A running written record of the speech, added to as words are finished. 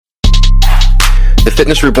The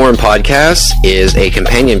Fitness Reborn podcast is a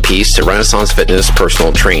companion piece to Renaissance Fitness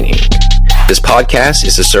personal training. This podcast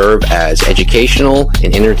is to serve as educational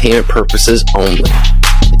and entertainment purposes only.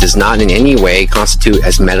 It does not in any way constitute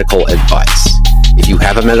as medical advice. If you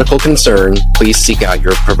have a medical concern, please seek out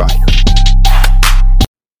your provider.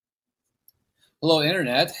 Hello,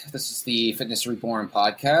 Internet. This is the Fitness Reborn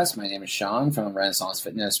podcast. My name is Sean from Renaissance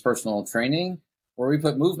Fitness Personal Training, where we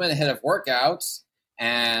put movement ahead of workouts.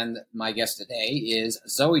 And my guest today is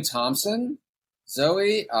Zoe Thompson.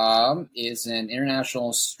 Zoe is an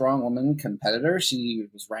international strongwoman competitor. She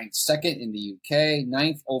was ranked second in the UK,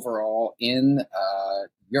 ninth overall in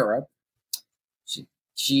Europe.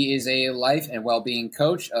 She is a life and well-being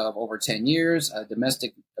coach of over 10 years, a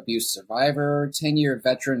domestic abuse survivor, 10-year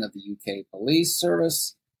veteran of the UK Police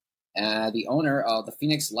Service, the owner of the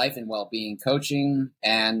Phoenix Life and Wellbeing Coaching,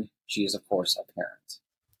 and she is, of course, a parent.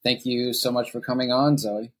 Thank you so much for coming on,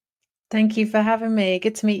 Zoe. Thank you for having me.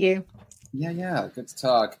 Good to meet you. Yeah, good to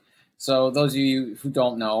talk. So those of you who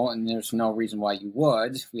don't know, and there's no reason why you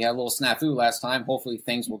would, we had a little snafu last time. Hopefully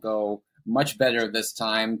things will go much better this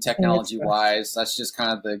time, technology-wise. That's just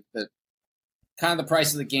kind of the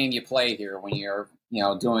price of the game you play here when you're,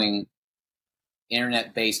 doing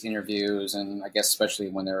internet-based interviews, and I guess especially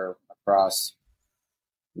when they're across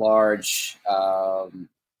large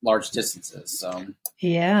distances. So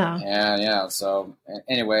yeah. So,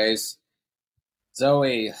 anyways,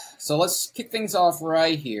 Zoe. So let's kick things off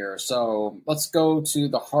right here. So let's go to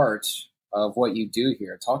the heart of what you do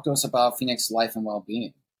here. Talk to us about Phoenix Life and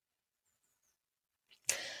Wellbeing.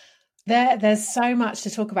 There's so much to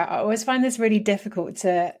talk about. I always find this really difficult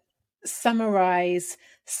to summarize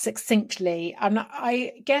succinctly.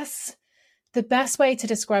 I guess the best way to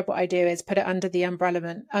describe what I do is put it under the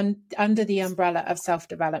umbrella of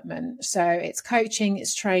self-development. So it's coaching,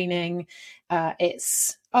 it's training,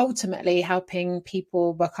 it's ultimately helping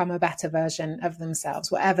people become a better version of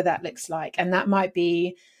themselves, whatever that looks like. And that might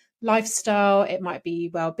be lifestyle, it might be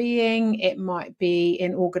well-being, it might be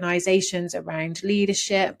in organizations around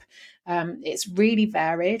leadership. It's really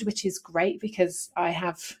varied, which is great because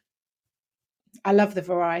I love the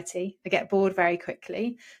variety. I get bored very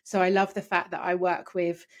quickly. So I love the fact that I work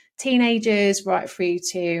with teenagers right through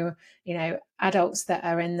to, adults that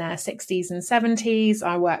are in their 60s and 70s.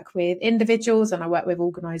 I work with individuals and I work with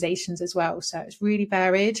organizations as well. So it's really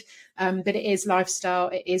varied. But it is lifestyle,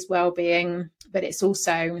 it is well-being, but it's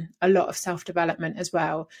also a lot of self-development as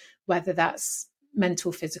well, whether that's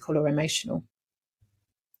mental, physical, or emotional.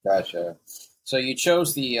 Gotcha. So you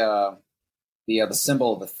chose the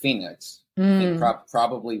symbol of the phoenix. I think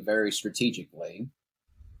probably very strategically.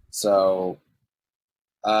 So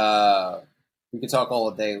we could talk all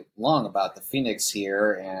day long about the phoenix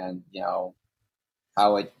here and,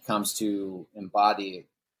 how it comes to embody,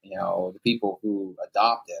 the people who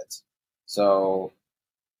adopt it. So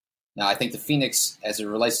now I think the phoenix, as it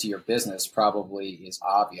relates to your business, probably is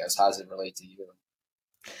obvious. How does it relate to you?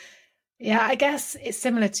 Yeah, I guess it's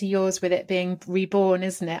similar to yours with it being reborn,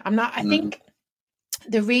 isn't it? I think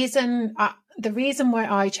the reason why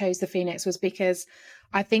I chose the Phoenix was because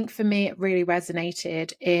I think for me it really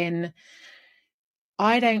resonated in,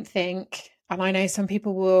 I don't think, and I know some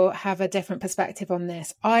people will have a different perspective on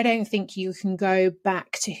this, I don't think you can go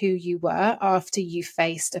back to who you were after you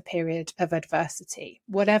faced a period of adversity.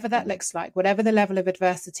 Whatever that looks like, whatever the level of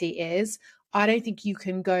adversity is, I don't think you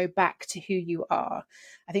can go back to who you are.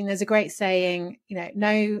 I think there's a great saying,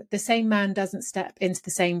 no, the same man doesn't step into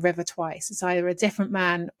the same river twice. It's either a different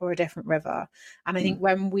man or a different river. And I think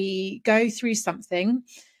when we go through something,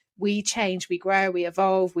 we change, we grow, we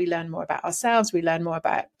evolve, we learn more about ourselves, we learn more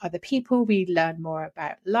about other people, we learn more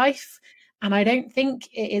about life. And I don't think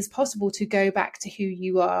it is possible to go back to who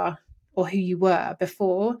you are or who you were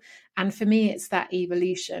before. And for me, it's that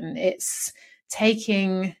evolution. It's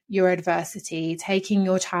taking your adversity, taking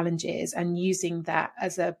your challenges and using that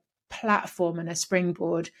as a platform and a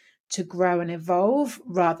springboard to grow and evolve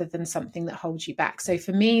rather than something that holds you back. So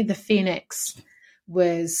for me, the Phoenix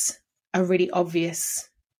was a really obvious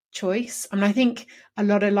choice. And I think a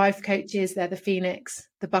lot of life coaches, they're the Phoenix,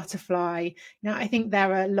 the butterfly. I think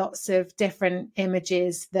there are lots of different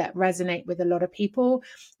images that resonate with a lot of people.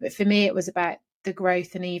 But for me, it was about the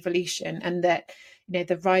growth and evolution, and that,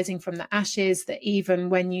 the rising from the ashes, that even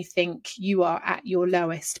when you think you are at your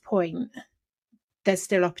lowest point, there's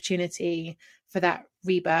still opportunity for that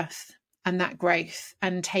rebirth and that growth,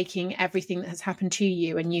 and taking everything that has happened to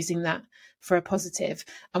you and using that for a positive.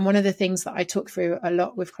 And one of the things that I talk through a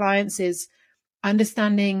lot with clients is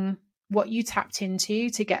understanding what you tapped into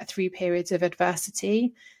to get through periods of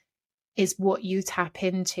adversity is what you tap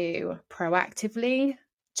into proactively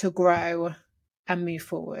to grow and move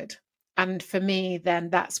forward. And for me, then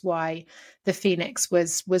that's why the Phoenix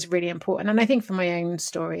was really important. And I think for my own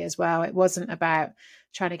story as well, it wasn't about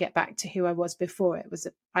trying to get back to who I was before.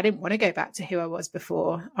 I didn't want to go back to who I was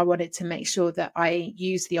before. I wanted to make sure that I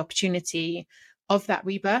used the opportunity of that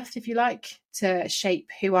rebirth, if you like, to shape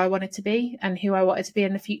who I wanted to be and who I wanted to be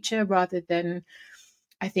in the future, rather than,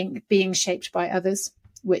 I think, being shaped by others,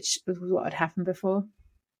 which was what had happened before.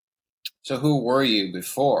 So who were you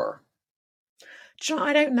before?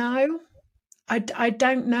 I don't know. I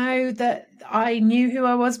don't know that I knew who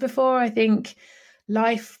I was before. I think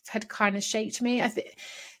life had kind of shaped me.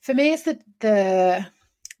 For me, it's the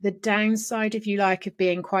downside, if you like, of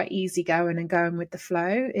being quite easygoing and going with the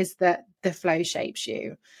flow, is that the flow shapes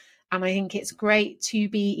you. And I think it's great to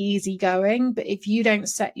be easygoing, but if you don't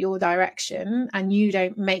set your direction and you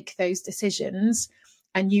don't make those decisions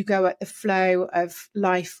and you go at the flow of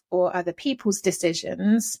life or other people's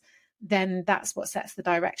decisions, then that's what sets the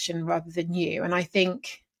direction rather than you. And I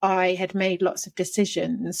think I had made lots of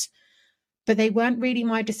decisions, but they weren't really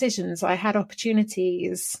my decisions. I had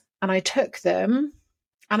opportunities and I took them,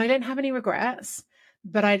 and I don't have any regrets,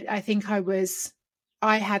 but I think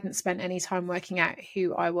I hadn't spent any time working out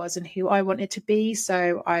who I was and who I wanted to be.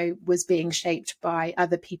 So I was being shaped by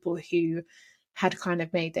other people who had kind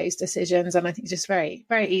of made those decisions. And I think just very,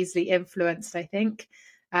 very easily influenced, I think.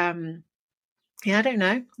 Yeah, I don't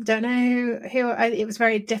know. It was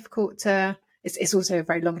very difficult to, it's also a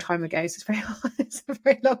very long time ago. So it's a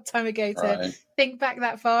very long time ago to think back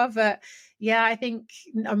that far. But yeah, I think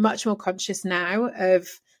I'm much more conscious now of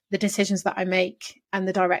the decisions that I make and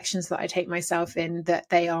the directions that I take myself in, that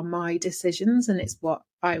they are my decisions and it's what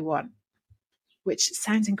I want, which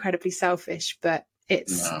sounds incredibly selfish, but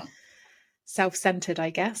it's self-centered, I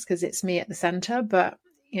guess, because it's me at the center. But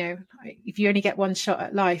if you only get one shot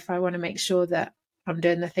at life, I want to make sure that I'm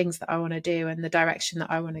doing the things that I want to do and the direction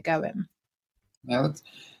that I want to go in. Yeah,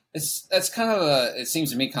 that's kind of it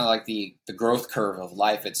seems to me kind of like the growth curve of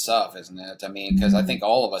life itself, isn't it? I mean, because I think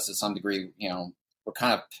all of us, to some degree, we're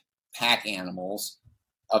kind of pack animals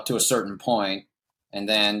up to a certain point, and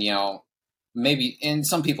then maybe, and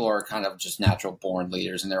some people are kind of just natural born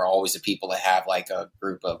leaders, and they're always the people that have like a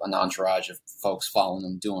group of an entourage of folks following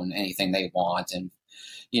them, doing anything they want, and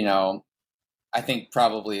I think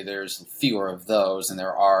probably there's fewer of those than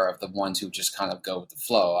there are of the ones who just kind of go with the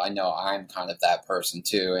flow. I know I'm kind of that person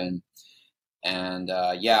too, and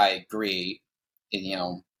yeah, I agree.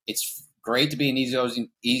 It's great to be an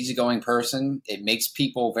easygoing person. It makes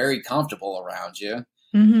people very comfortable around you,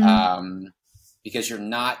 because you're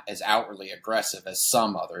not as outwardly aggressive as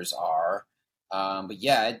some others are. But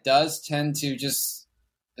yeah, it does tend to just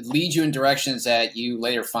lead you in directions that you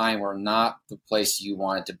later find were not the place you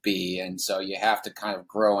wanted to be. And so you have to kind of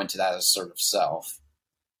grow into that assertive self.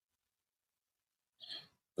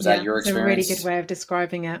 Was that your experience? It's a really good way of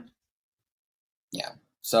describing it. Yeah.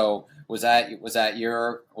 So was that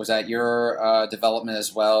your development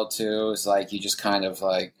as well too? It's like you just kind of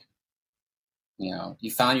like, you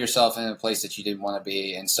found yourself in a place that you didn't want to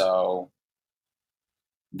be, and so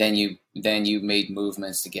then you made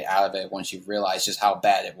movements to get out of it once you realized just how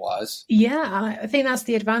bad it was. Yeah, I think that's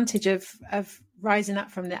the advantage of rising up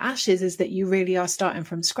from the ashes, is that you really are starting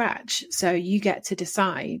from scratch. So you get to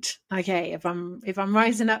decide, okay, if I'm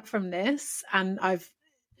rising up from this and I've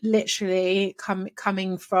literally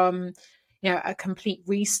coming from a complete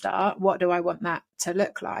restart, what do I want that to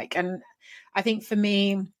look like? And I think for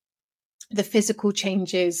me, the physical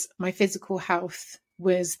changes, my physical health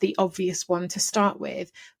was the obvious one to start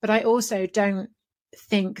with, but I also don't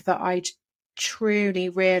think that I truly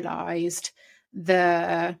realized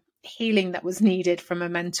the healing that was needed from a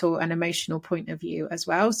mental and emotional point of view as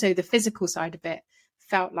well. So the physical side of it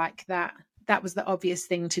felt like that was the obvious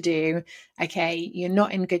thing to do. Okay, you're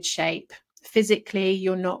not in good shape physically,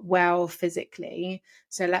 you're not well physically,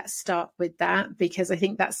 so let's start with that, because I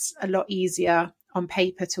think that's a lot easier on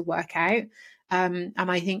paper to work out. And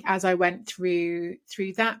I think as I went through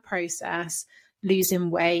that process, losing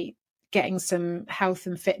weight, getting some health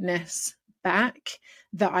and fitness back,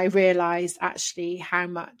 that I realized actually how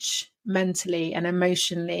much mentally and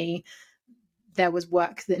emotionally there was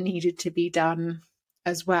work that needed to be done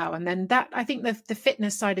as well. And then that, I think the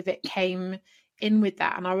fitness side of it came in with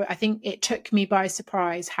that. And I think it took me by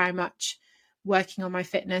surprise how much working on my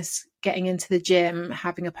fitness, getting into the gym,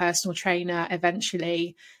 having a personal trainer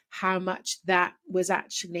eventually, how much that was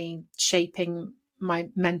actually shaping my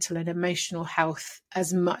mental and emotional health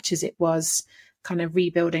as much as it was kind of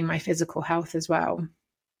rebuilding my physical health as well.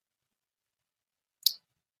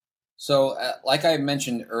 So, like I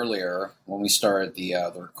mentioned earlier when we started the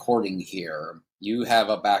recording here, you have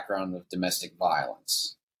a background of domestic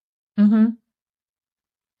violence. Mm-hmm.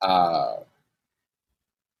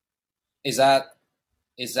 Is that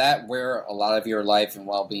where a lot of your life and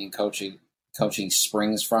well-being coaching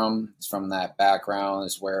springs from? Is from that background?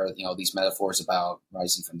 Is where these metaphors about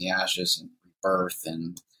rising from the ashes and rebirth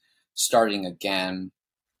and starting again?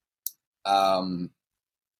 Was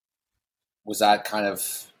that kind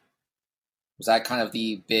of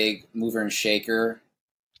the big mover and shaker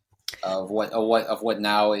of what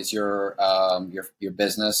now is your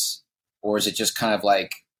business, or is it just kind of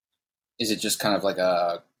like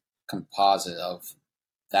a composite of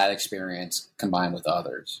that experience combined with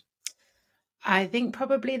others? I think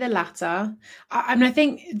probably the latter. I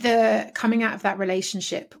think the coming out of that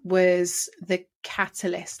relationship was the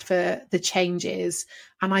catalyst for the changes.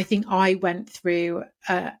 And I think I went through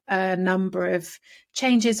a number of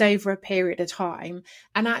changes over a period of time.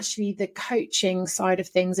 And actually the coaching side of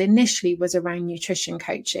things initially was around nutrition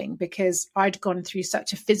coaching, because I'd gone through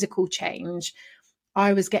such a physical change.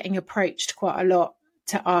 I was getting approached quite a lot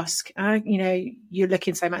to ask, you're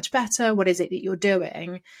looking so much better. What is it that you're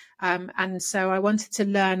doing? And so I wanted to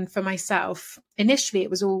learn for myself. Initially, it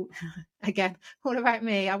was all about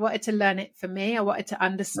me. I wanted to learn it for me. I wanted to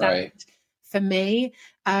understand for me.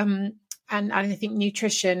 And I think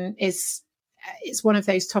nutrition is one of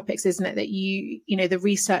those topics, isn't it? That the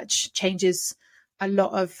research changes a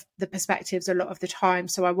lot of the perspectives a lot of the time.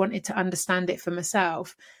 So I wanted to understand it for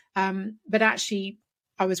myself. But actually,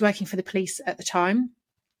 I was working for the police at the time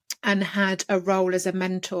and had a role as a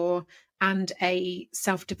mentor and a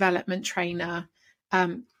self-development trainer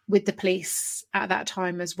with the police at that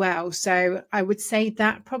time as well. So I would say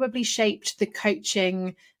that probably shaped the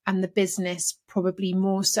coaching and the business probably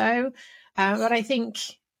more so. But I think,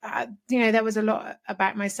 there was a lot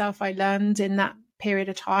about myself I learned in that period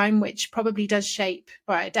of time, which probably does it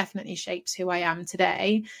definitely shapes who I am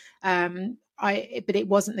today. But it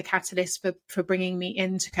wasn't the catalyst for bringing me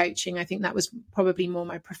into coaching. I think that was probably more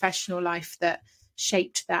my professional life that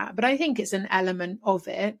shaped that. But I think it's an element of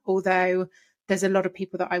it, although there's a lot of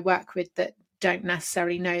people that I work with that don't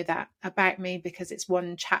necessarily know that about me, because it's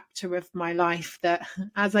one chapter of my life that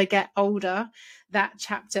as I get older, that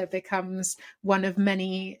chapter becomes one of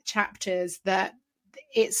many chapters that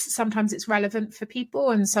sometimes it's relevant for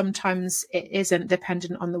people and sometimes it isn't,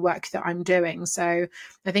 dependent on the work that I'm doing. So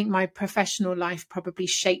I think my professional life probably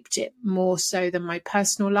shaped it more so than my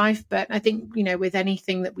personal life. But I think, with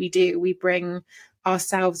anything that we do, we bring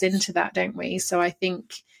ourselves into that, don't we? So I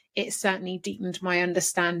think it certainly deepened my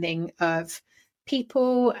understanding of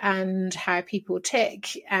people and how people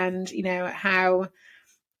tick, and, how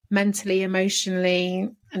mentally, emotionally,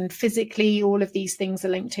 and physically, all of these things are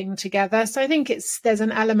linked in together. So I think there's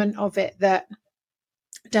an element of it that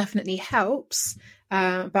definitely helps.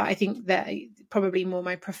 But I think that probably more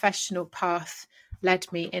my professional path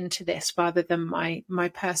led me into this rather than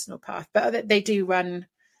my personal path. But they do run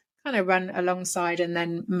alongside and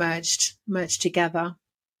then merged together.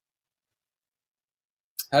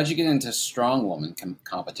 How did you get into strong woman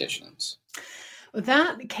competitions? Well,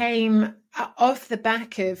 that came off the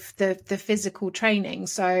back of the physical training.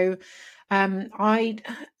 So I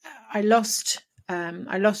lost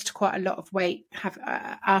quite a lot of weight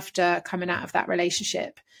after coming out of that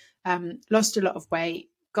relationship. Lost a lot of weight,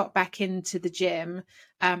 got back into the gym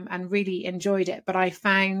and really enjoyed it. But I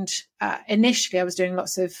found initially I was doing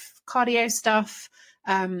lots of cardio stuff,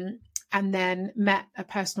 and then met a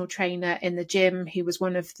personal trainer in the gym who was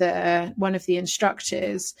one of the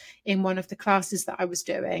instructors in one of the classes that I was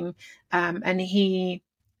doing. And he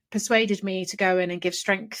persuaded me to go in and give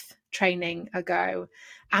strength training a go.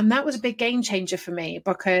 And that was a big game changer for me,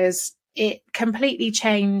 because it completely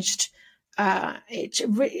changed. It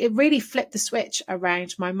really flipped the switch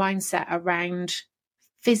around my mindset around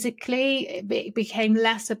physically. It became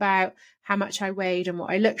less about how much I weighed and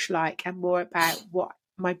what I looked like, and more about what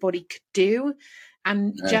my body could do,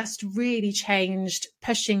 and just really changed,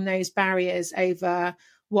 pushing those barriers over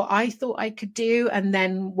what I thought I could do, and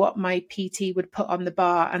then what my PT would put on the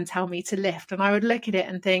bar and tell me to lift. And I would look at it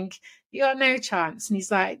and think, you got no chance. And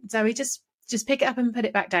he's like, Zoe, just pick it up and put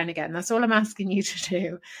it back down again. That's all I'm asking you to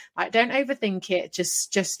do. Like, don't overthink it.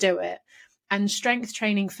 Just do it. And strength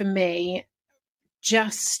training for me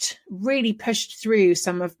just really pushed through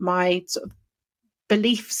some of my sort of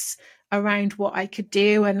beliefs around what I could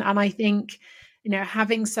do. And I think,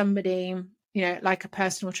 having somebody, like a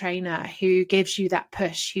personal trainer who gives you that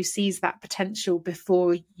push, who sees that potential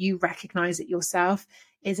before you recognize it yourself,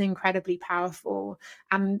 is incredibly powerful.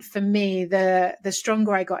 And for me, the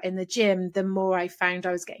stronger I got in the gym, the more I found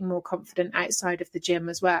I was getting more confident outside of the gym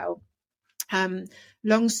as well.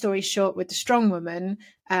 Long story short, with the strong woman,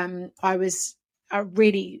 I was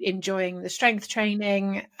really enjoying the strength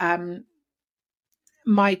training.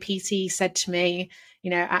 My PT said to me,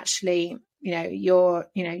 actually,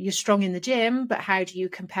 you're strong in the gym, but how do you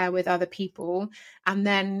compare with other people? And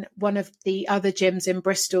then one of the other gyms in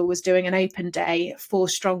Bristol was doing an open day for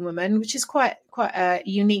strong women, which is quite a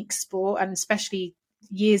unique sport. And especially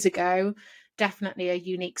years ago, definitely a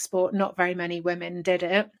unique sport. Not very many women did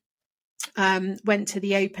it. Went to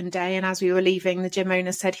the open day, and as we were leaving, the gym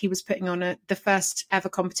owner said he was putting on the first ever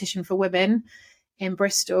competition for women in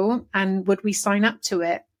Bristol, and would we sign up to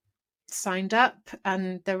it? Signed up,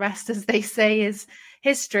 and the rest, as they say, is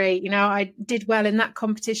history. I did well in that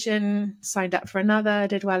competition, signed up for another,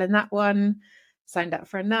 did well in that one, signed up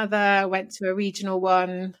for another, went to a regional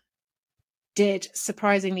one, did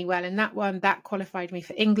surprisingly well in that one. That qualified me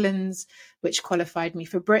for England's, which qualified me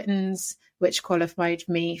for Britain's, which qualified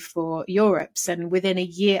me for Europe's. And within a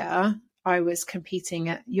year, I was competing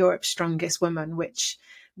at Europe's Strongest Woman, which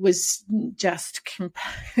was just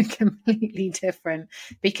completely different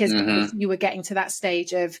because you were getting to that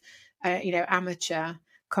stage of, amateur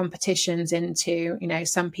competitions into,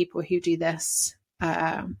 some people who do this,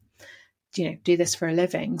 do this for a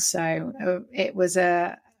living. So it was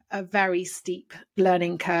a very steep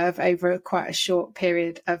learning curve over quite a short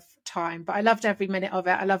period of time, but I loved every minute of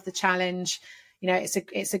it. I love the challenge.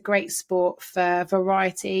 It's a great sport for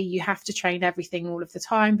variety. You have to train everything all of the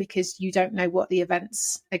time because you don't know what the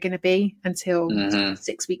events are going to be until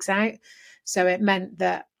 6 weeks out. So it meant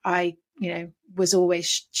that I, was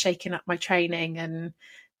always shaking up my training and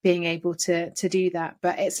being able to do that.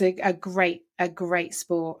 But it's a great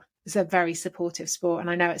sport. It's a very supportive sport. And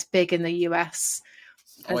I know it's big in the US.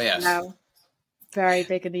 Oh, yes. Well. Very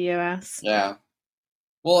big in the US. Yeah.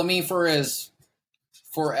 Well, I mean, for as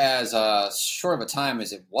short of a time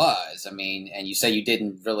as it was, I mean, and you say you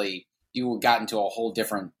got into a whole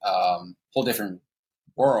different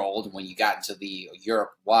world when you got into the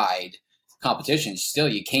Europe-wide competition. Still,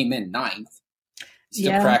 you came in 9th,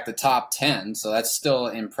 still cracked the top 10, so that's still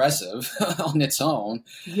impressive on its own.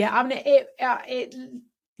 Yeah, I mean,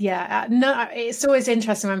 it's always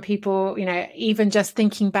interesting when people, even just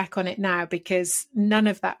thinking back on it now, because none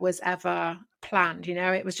of that was ever planned.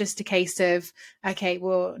 It was just a case of, okay,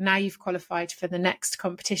 well, now you've qualified for the next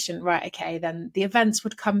competition, right? Okay, then the events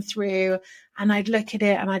would come through, and I'd look at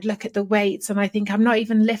it and I'd look at the weights, and I think I can't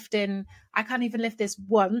even lift this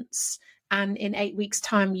once, and in 8 weeks'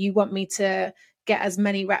 time you want me to get as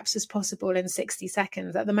many reps as possible in 60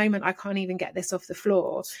 seconds. At the moment, I can't even get this off the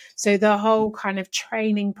floor. So the whole kind of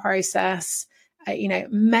training process,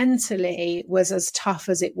 mentally was as tough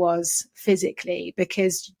as it was physically,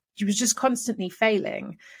 because you was just constantly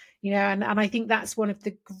failing, and I think that's one of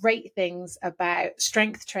the great things about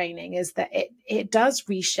strength training, is that it does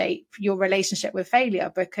reshape your relationship with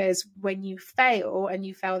failure, because when you fail and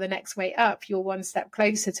you fail the next way up, you're one step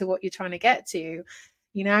closer to what you're trying to get to,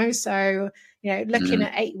 so looking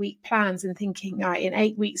at 8-week plans and thinking, right, in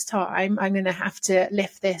 8 weeks' time, I'm going to have to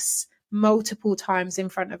lift this multiple times in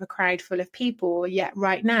front of a crowd full of people. Yet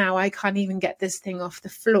right now, I can't even get this thing off the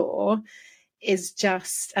floor. Is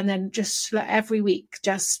just, and then just every week,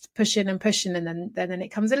 just pushing and pushing, and then it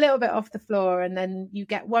comes a little bit off the floor, and then you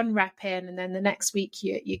get one rep in, and then the next week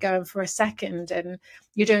you're going for a second, and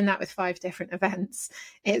you're doing that with 5 different events.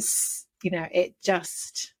 It's,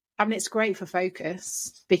 it's great for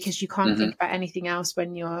focus, because you can't think about anything else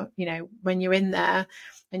when you're in there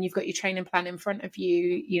and you've got your training plan in front of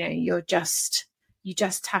you. You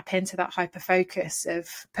just tap into that hyper focus of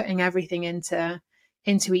putting everything into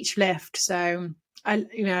each lift. So I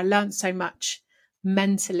learned so much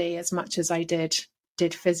mentally as much as I did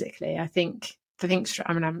physically. I think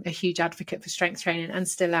I'm a huge advocate for strength training, and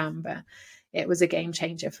still am, but it was a game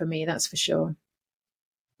changer for me, that's for sure.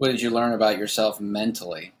 What did you learn about yourself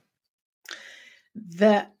mentally?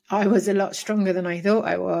 That I was a lot stronger than I thought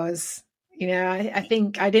I was. I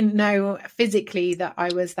think I didn't know physically that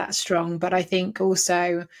I was that strong, but I think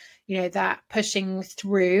also, that pushing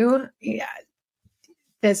through,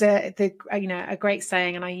 there's a great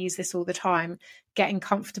saying, and I use this all the time: getting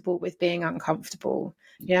comfortable with being uncomfortable.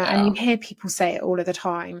 And you hear people say it all of the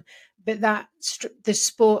time, but the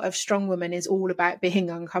sport of strong women is all about being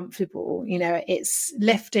uncomfortable. It's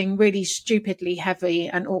lifting really stupidly heavy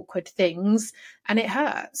and awkward things, and it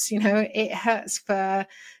hurts. It hurts for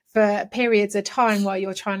periods of time while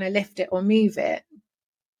you're trying to lift it or move it.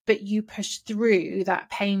 but you push through that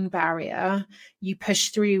pain barrier, you push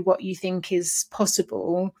through what you think is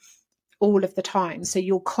possible all of the time. So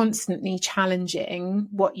you're constantly challenging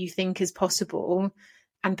what you think is possible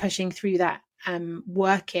and pushing through that,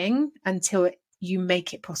 working until you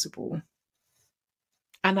make it possible.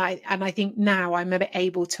 And I think now I'm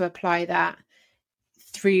able to apply that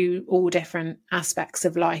through all different aspects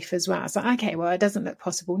of life as well. It's like, okay, well, it doesn't look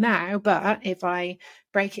possible now, but if I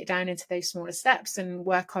break it down into those smaller steps and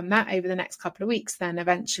work on that over the next couple of weeks, then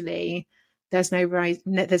eventually there's no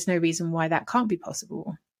reason why that can't be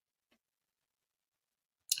possible.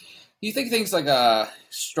 Do you think things like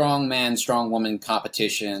strong man, strong woman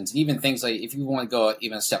competitions, even things like, if you want to go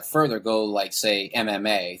even a step further, go like, say,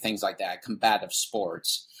 MMA, things like that, combative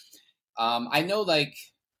sports. I know, like,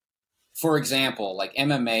 for example, like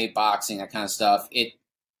MMA, boxing, that kind of stuff, it's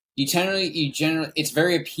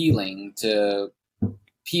very appealing to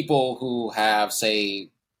people who have, say,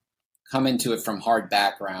 come into it from hard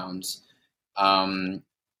backgrounds.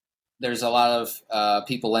 There's a lot of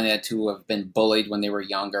people in it who have been bullied when they were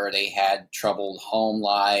younger. They had troubled home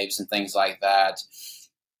lives and things like that.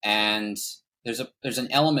 And there's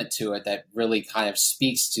an element to it that really kind of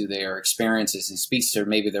speaks to their experiences and speaks to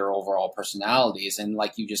maybe their overall personalities. And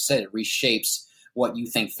like you just said, it reshapes what you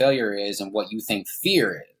think failure is and what you think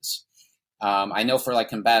fear is. I know for like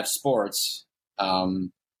combative sports, you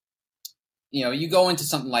go into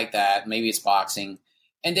something like that, maybe it's boxing,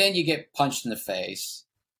 and then you get punched in the face.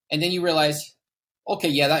 And then you realize, okay,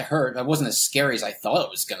 yeah, that hurt. That wasn't as scary as I thought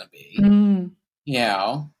it was going to be.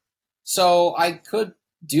 So I could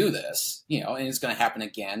do this, and it's going to happen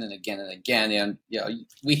again and again and again. And,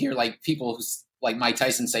 we hear like people who's like Mike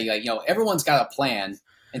Tyson say, like, everyone's got a plan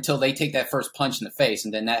until they take that first punch in the face.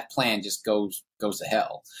 And then that plan just goes to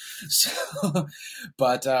hell. So,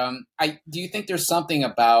 but do you think there's something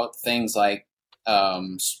about things like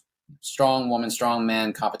strong woman, strong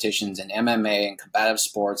man competitions and MMA and combative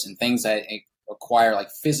sports and things that require like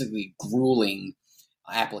physically grueling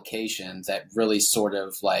applications that really sort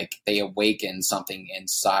of like they awaken something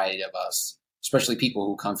inside of us, especially people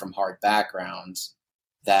who come from hard backgrounds,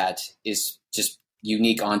 that is just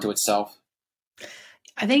unique onto itself?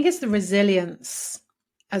 I think it's the resilience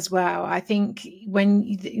as well. I think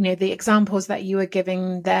when the examples that you were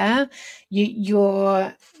giving there,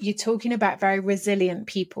 you're talking about very resilient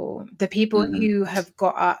people, the people who have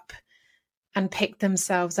got up and picked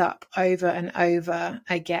themselves up over and over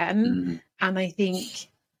again. And I think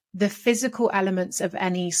the physical elements of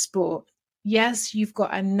any sport, yes, you've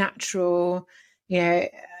got a natural,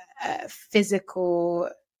 physical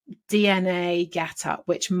DNA get up,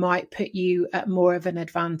 which might put you at more of an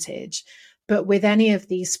advantage. But with any of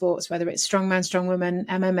these sports, whether it's strongman, strongwoman,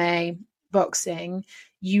 MMA, boxing,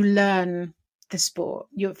 you learn the sport.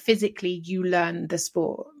 You learn the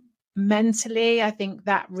sport. Mentally, I think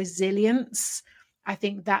that resilience, I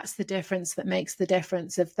think that's the difference that makes the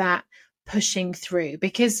difference of that pushing through.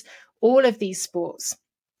 Because all of these sports,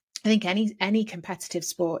 I think any competitive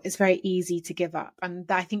sport is very easy to give up.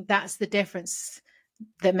 And I think that's the difference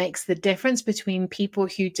that makes the difference between people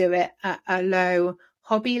who do it at a low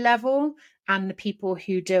hobby level and the people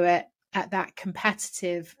who do it at that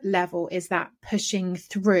competitive level, is that pushing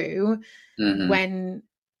through when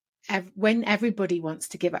everybody wants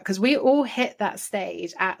to give up. Because we all hit that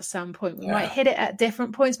stage at some point. We might hit it at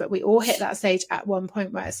different points, but we all hit that stage at one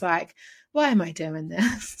point where it's like, why am I doing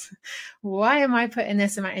this? Why am I putting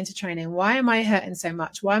this amount into training? Why am I hurting so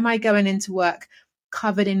much? Why am I going into work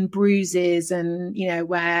covered in bruises and,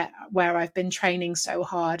 where I've been training so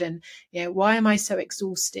hard? And, why am I so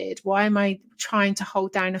exhausted? Why am I trying to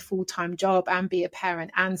hold down a full-time job and be a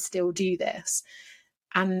parent and still do this?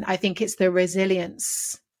 And I think it's the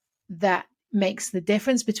resilience that makes the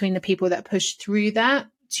difference between the people that push through that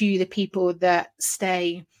to the people that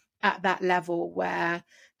stay at that level where,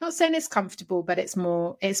 not saying it's comfortable, but it's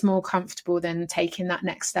more comfortable than taking that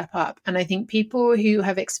next step up. And I think people who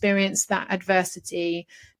have experienced that adversity,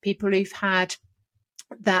 people who've had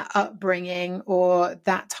that upbringing or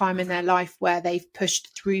that time in their life where they've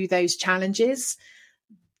pushed through those challenges,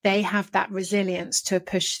 they have that resilience to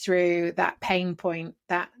push through that pain point,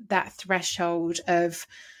 that threshold of,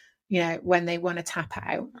 when they want to tap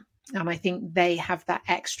out. And I think they have that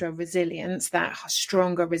extra resilience, that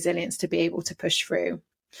stronger resilience to be able to push through.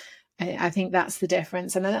 I think that's the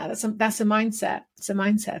difference. And that's a mindset. It's a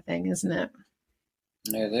mindset thing, isn't it?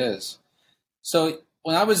 It is. So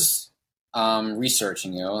when I was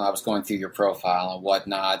researching you, I was going through your profile and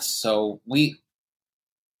whatnot. So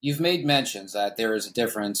you've made mentions that there is a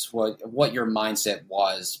difference what your mindset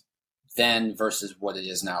was then versus what it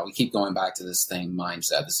is now. We keep going back to this thing,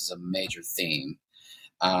 mindset. This is a major theme.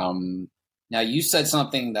 Now, you said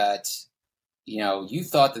something that, you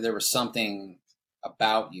thought that there was something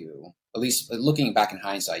about you, at least looking back in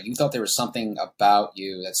hindsight, you thought there was something about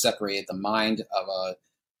you that separated the mind of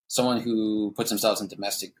someone who puts themselves in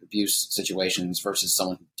domestic abuse situations versus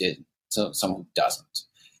someone someone who doesn't,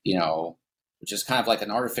 which is kind of like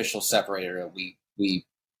an artificial separator that we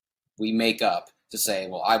make up to say,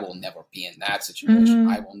 well, I will never be in that situation.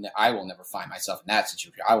 I will never find myself in that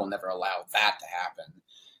situation. I will never allow that to happen.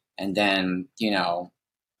 And then,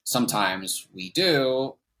 sometimes we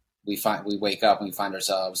do. We wake up and we find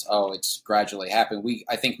ourselves, it's gradually happening.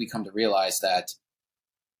 I think we come to realize that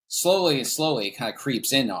slowly it kind of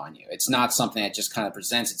creeps in on you. It's not something that just kind of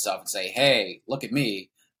presents itself and say, hey, look at me.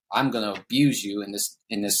 I'm going to abuse you in this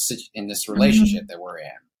relationship that we're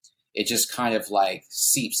in. It just kind of like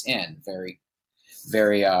seeps in very,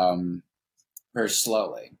 very, very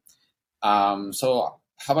slowly. So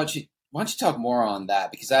how about you? Why don't you talk more on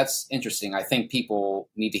that? Because that's interesting. I think people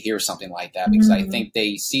need to hear something like that because I think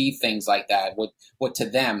they see things like that. What to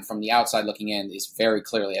them from the outside looking in is very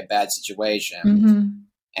clearly a bad situation.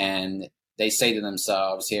 And they say to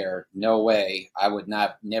themselves here, no way, I would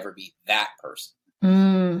never be that person.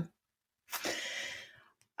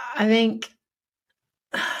 I think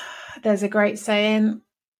there's a great saying,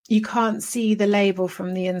 you can't see the label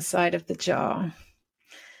from the inside of the jar.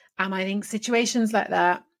 And I think situations like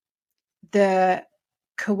that, the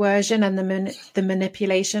coercion and the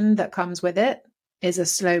manipulation that comes with it is a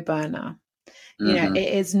slow burner. It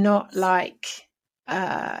is not like,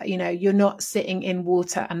 you're not sitting in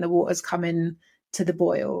water and the water's coming to the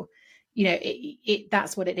boil.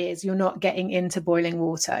 That's what it is. You're not getting into boiling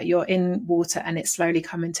water. You're in water and it's slowly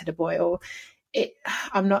coming to the boil.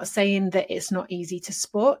 I'm not saying that it's not easy to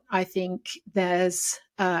spot. I think there's,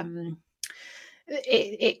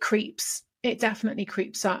 it definitely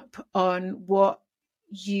creeps up on what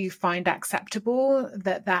you find acceptable,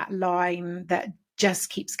 that line that just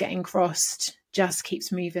keeps getting crossed, just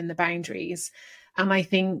keeps moving the boundaries. And I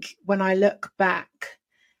think when I look back,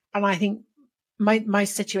 and I think my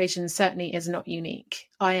situation certainly is not unique.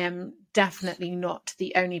 I am definitely not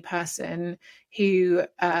the only person who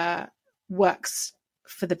works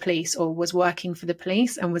for the police or was working for the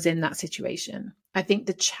police and was in that situation. I think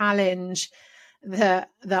the challenge that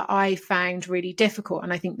I found really difficult,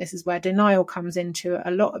 and I think this is where denial comes into a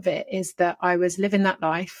lot of it, is that I was living that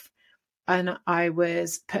life and I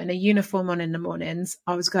was putting a uniform on in the mornings.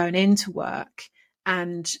 I was going into work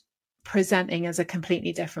and presenting as a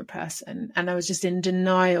completely different person. And I was just in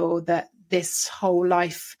denial that this whole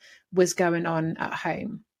life was going on at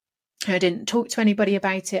home. I didn't talk to anybody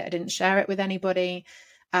about it. I didn't share it with anybody.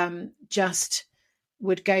 Just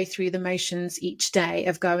would go through the motions each day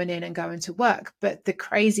of going in and going to work. But the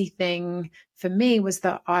crazy thing for me was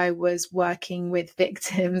that I was working with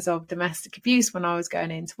victims of domestic abuse when I was going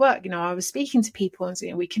into work. I was speaking to people and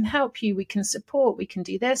saying, we can help you, we can support, we can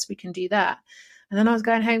do this, we can do that. And then I was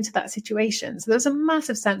going home to that situation. So there's a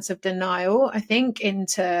massive sense of denial, I think,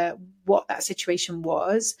 into what that situation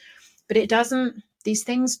was. But these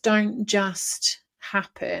things don't just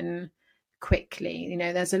happen quickly.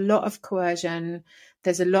 There's a lot of coercion.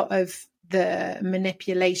 There's a lot of the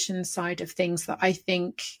manipulation side of things that I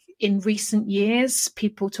think in recent years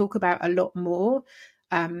people talk about a lot more.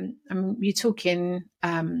 You're talking,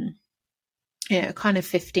 kind of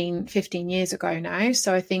 15 years ago now.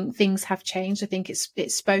 So I think things have changed. I think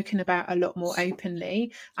it's spoken about a lot more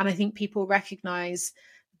openly. And I think people recognize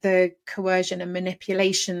the coercion and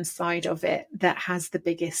manipulation side of it that has the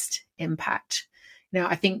biggest impact.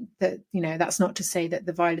 I think that, that's not to say that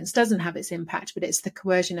the violence doesn't have its impact, but it's the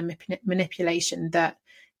coercion and manipulation that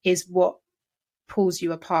is what pulls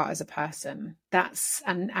you apart as a person.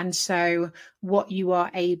 And so what you are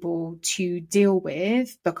able to deal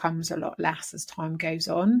with becomes a lot less as time goes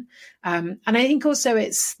on. And I think also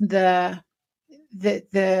it's the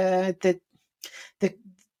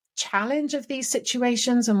challenge of these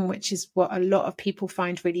situations, and which is what a lot of people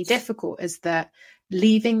find really difficult, is that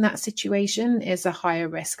leaving that situation is a higher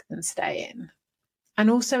risk than staying. And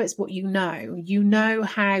also it's what you know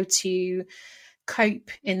how to cope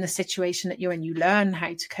in the situation that you're in. You learn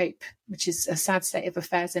how to cope, which is a sad state of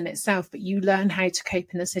affairs in itself, but you learn how to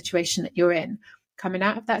cope in the situation that you're in. Coming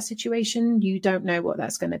out of that situation, you don't know what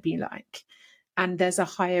that's going to be like. And there's a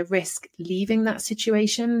higher risk leaving that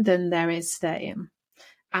situation than there is staying.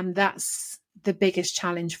 And that's the biggest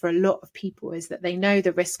challenge for a lot of people, is that they know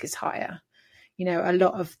the risk is higher. A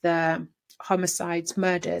lot of the homicides,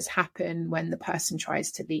 murders happen when the person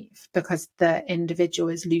tries to leave because the individual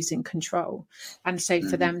is losing control. And so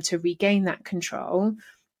for them to regain that control,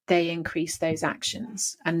 they increase those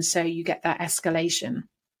actions. And so you get that escalation.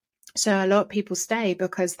 So a lot of people stay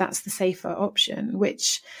because that's the safer option,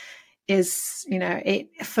 which is,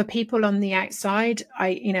 it for people on the outside.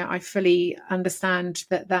 I fully understand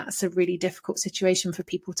that that's a really difficult situation for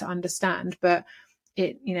people to understand, but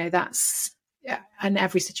and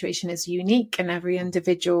every situation is unique and every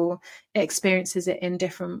individual experiences it in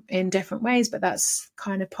different ways. But that's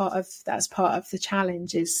kind of part of the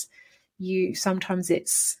challenge. Is sometimes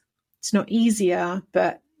it's not easier,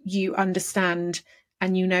 but you understand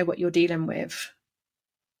and you know what you're dealing with.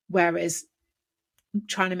 Whereas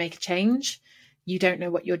trying to make a change, you don't know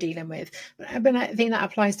what you're dealing with. But I think that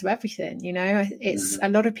applies to everything. It's a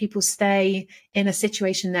lot of people stay in a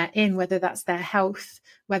situation they're in, whether that's their health,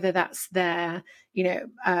 whether that's their,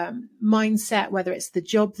 mindset, whether it's the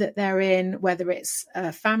job that they're in, whether it's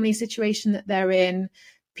a family situation that they're in.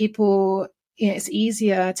 People, it's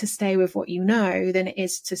easier to stay with what you know than it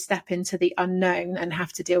is to step into the unknown and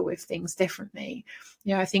have to deal with things differently.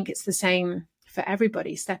 I think it's the same for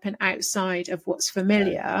everybody. Stepping outside of what's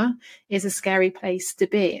familiar is a scary place to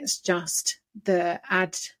be. It's just the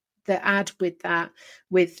add with that,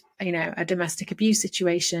 with a domestic abuse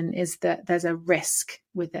situation, is that there's a risk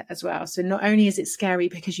with it as well. So not only is it scary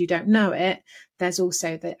because you don't know it, there's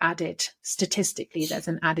also statistically there's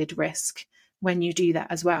an added risk when you do that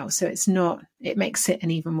as well. So it makes it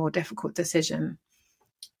an even more difficult decision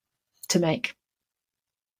to make.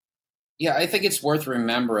 Yeah, I think it's worth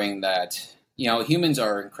remembering that humans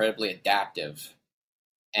are incredibly adaptive,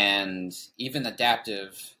 and even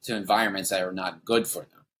adaptive to environments that are not good for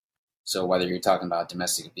them. So whether you're talking about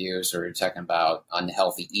domestic abuse or you're talking about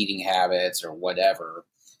unhealthy eating habits or whatever,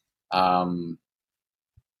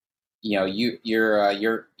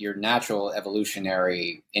 your natural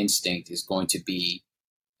evolutionary instinct is going to be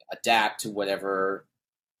adapt to whatever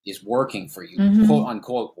is working for you, quote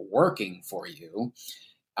unquote, working for you,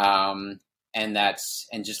 and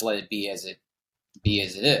just let it be as it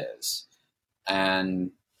is.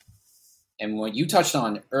 And what you touched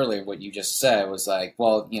on earlier, what you just said was like,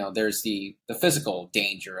 well, there's the physical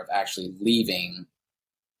danger of actually leaving,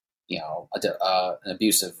 an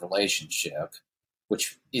abusive relationship,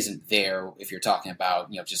 which isn't there if you're talking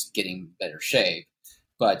about, just getting better shape.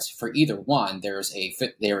 But for either one, there is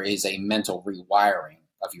a mental rewiring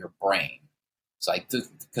of your brain. It's like,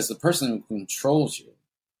 because the person who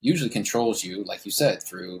usually controls you, like you said,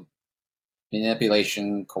 through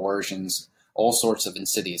manipulation, coercions, all sorts of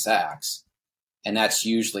insidious acts. And that's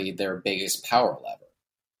usually their biggest power lever.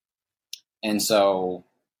 And so,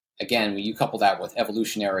 again, when you couple that with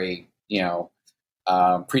evolutionary,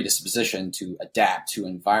 predisposition to adapt to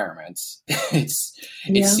environments, it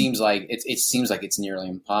seems like it's nearly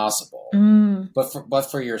impossible. But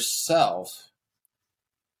for yourself,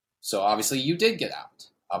 so obviously you did get out.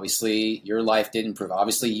 Obviously your life did improve.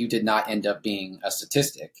 Obviously you did not end up being a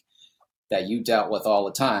statistic that you dealt with all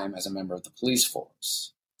the time as a member of the police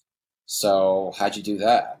force. So how'd you do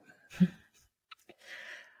that?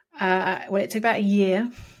 Well, it took about a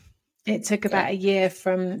year. It took about a year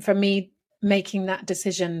from me making that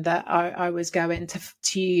decision that I was going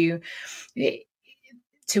to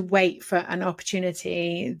wait for an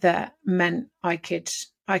opportunity that meant I could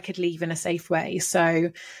leave in a safe way.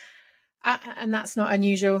 So, and that's not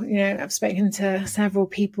unusual. I've spoken to several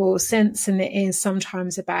people since, and it is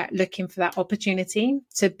sometimes about looking for that opportunity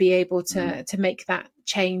to be able to make that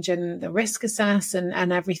change and the risk assess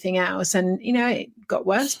and everything else. And, it got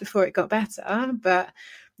worse before it got better, but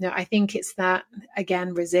I think it's that,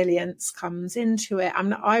 again, resilience comes into it.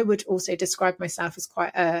 I would also describe myself as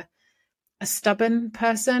quite a stubborn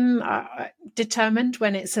person, determined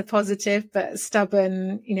when it's a positive, but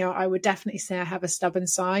stubborn, I would definitely say I have a stubborn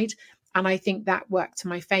side. And I think that worked to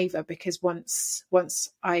my favor, because once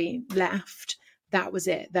I left, that was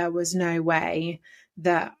it. There was no way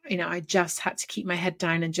that, I just had to keep my head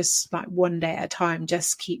down and just, like, one day at a time,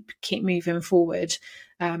 just keep moving forward.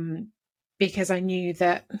 Because I knew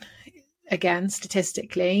that, again,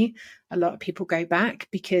 statistically, a lot of people go back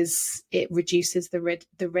because it reduces the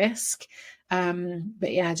risk.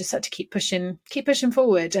 But yeah, I just had to keep pushing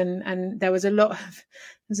forward. And there was a lot of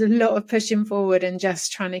pushing forward and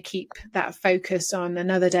just trying to keep that focus on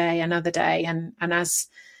another day. And as,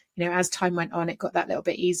 as time went on, it got that little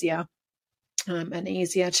bit easier, and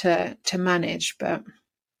easier to manage. But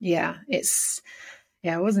yeah,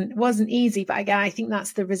 it wasn't easy, but again, I think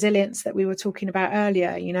that's the resilience that we were talking about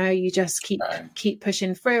earlier. You just keep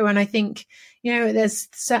pushing through. And I think, there's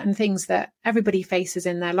certain things that everybody faces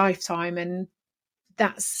in their lifetime, and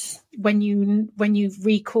that's when you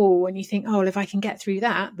recall and you think, oh, well, if I can get through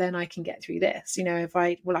that, then I can get through this. If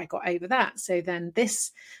I got over that, so then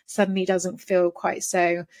this suddenly doesn't feel quite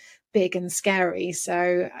so big and scary.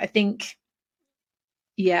 So I think,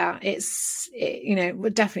 yeah, it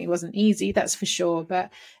definitely wasn't easy, that's for sure.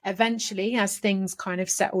 But eventually, as things kind of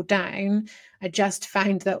settled down, I just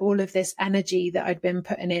found that all of this energy that I'd been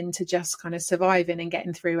putting into just kind of surviving and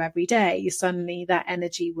getting through every day, suddenly that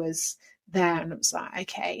energy was there, and it was like,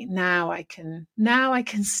 okay, now I can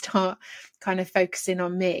start kind of focusing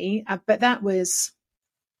on me. But that was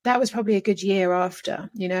probably a good year after,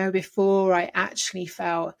 before I actually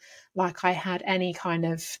felt like I had any kind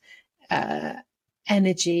of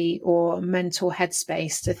energy or mental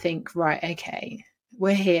headspace to think, right, okay,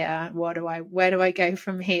 we're here. Where do I go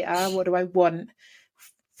from here? What do I want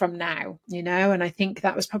from now? And I think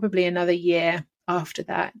that was probably another year after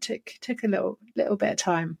that. Took a little bit of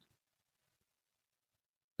time.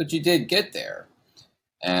 But you did get there.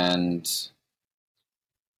 And,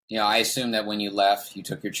 I assume that when you left, you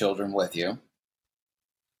took your children with you.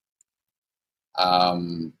 How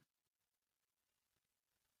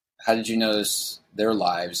did you notice their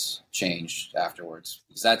lives changed afterwards?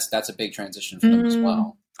 Because that's a big transition for them as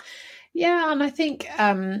well. Yeah, and I think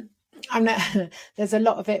I'm not. There's a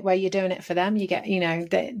lot of it where you're doing it for them. You get,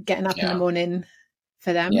 getting up in the morning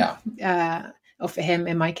for them. Yeah. Or for him,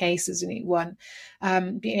 in my case, as one.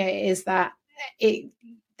 Is that it?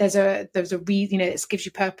 There's a reason. It gives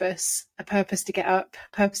you purpose, a purpose to get up,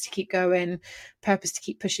 purpose to keep going, purpose to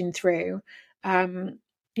keep pushing through.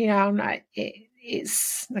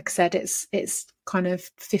 It's like I said, it's kind of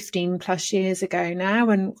 15 plus years ago now,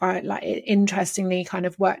 and I interestingly kind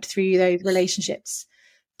of worked through those relationships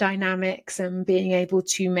dynamics and being able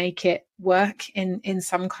to make it work in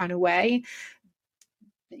some kind of way.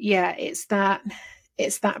 Yeah, the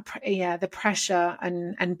pressure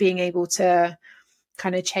and being able to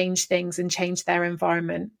kind of change things and change their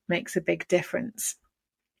environment makes a big difference.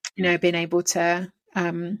 Being able to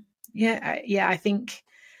I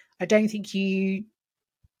don't think you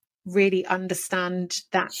really understand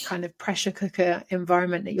that kind of pressure cooker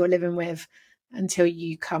environment that you're living with until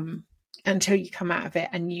you come out of it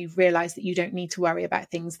and you realize that you don't need to worry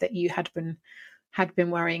about things that you had been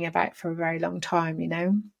worrying about for a very long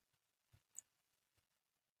time.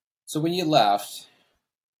 So when you left,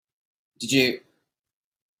 did you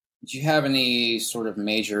have any sort of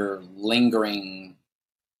major lingering,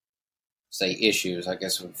 say, issues, I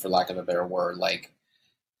guess, for lack of a better word, like,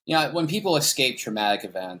 when people escape traumatic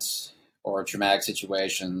events or traumatic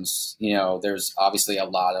situations, there's obviously a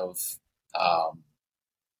lot of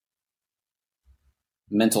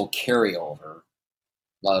mental carryover,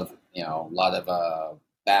 a lot of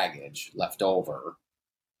baggage left over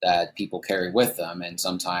that people carry with them. And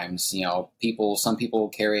sometimes, some people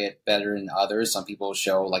carry it better than others. Some people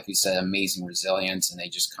show, like you said, amazing resilience, and they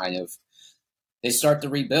just kind of, they start to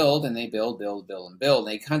rebuild, and they build. And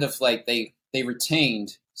they kind of like, they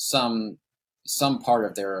retained some part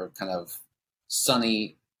of their kind of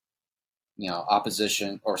sunny,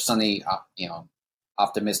 opposition, or sunny,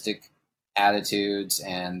 optimistic attitudes,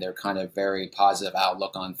 and their kind of very positive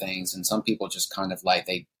outlook on things. And some people just kind of like,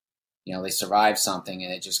 they survived something,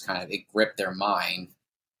 and it gripped their mind,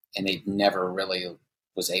 and they never really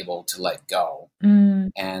was able to let go.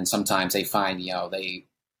 And sometimes they find,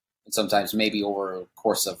 sometimes maybe over a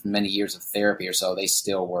course of many years of therapy or so, they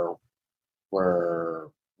still were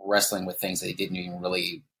wrestling with things they didn't even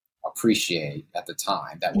really appreciate at the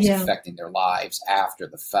time that was affecting their lives after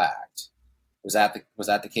the fact. Was that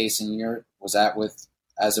the case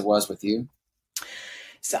as it was with you?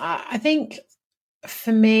 So I think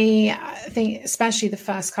for me, especially the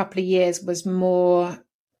first couple of years was more,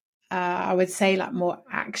 I would say, like more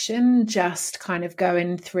action, just kind of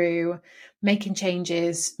going through, making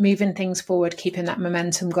changes, moving things forward, keeping that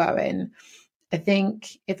momentum going. I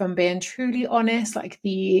think if I'm being truly honest, like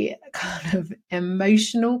the kind of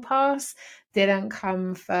emotional pass didn't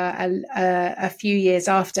come for a few years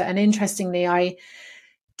after. And interestingly, I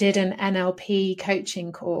did an NLP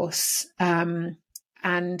coaching course, and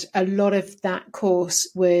a lot of that course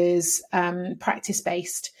was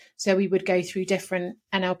practice-based. So we would go through different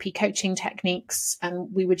NLP coaching techniques, and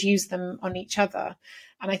we would use them on each other.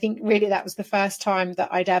 And I think really that was the first time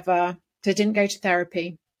that I didn't go to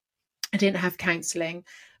therapy. I didn't have counselling.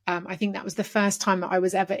 I think that was the first time that I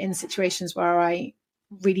was ever in situations where I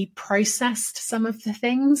really processed some of the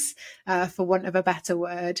things, for want of a better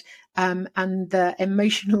word. And the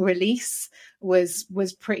emotional release was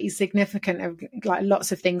pretty significant, of like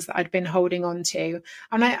lots of things that I'd been holding on to.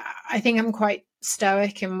 And I think I'm quite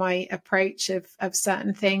stoic in my approach of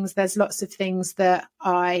certain things. There's lots of things that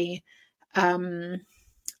I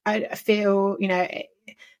feel,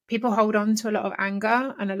 people hold on to a lot of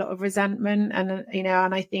anger and a lot of resentment, and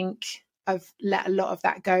and I think I've let a lot of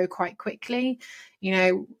that go quite quickly,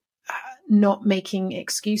 not making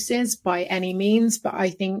excuses by any means, but I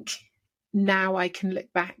think now I can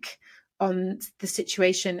look back on the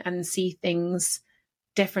situation and see things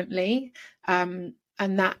differently. And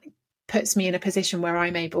that puts me in a position where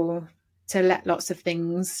I'm able to let lots of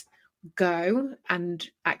things go and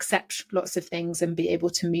accept lots of things and be able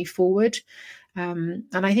to move forward. And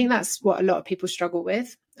I think that's what a lot of people struggle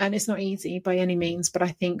with. And it's not easy by any means, but I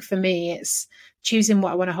think for me, it's choosing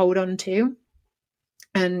what I want to hold on to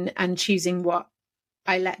and choosing what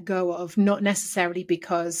I let go of, not necessarily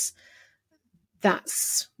because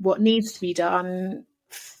that's what needs to be done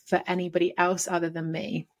for anybody else other than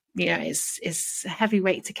me. It's a heavy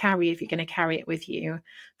weight to carry if you're going to carry it with you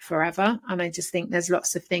forever. And I just think there's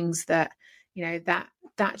lots of things that,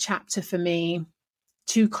 that chapter for me,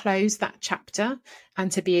 to close that chapter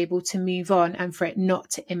and to be able to move on and for it not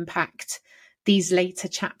to impact these later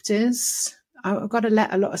chapters, I've got to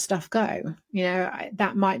let a lot of stuff go.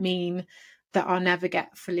 That might mean that I'll never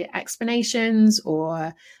get fully explanations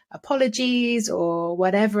or apologies or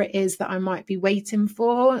whatever it is that I might be waiting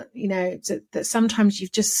for, that sometimes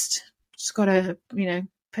you've just got to,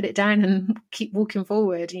 put it down and keep walking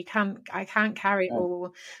forward. I can't carry it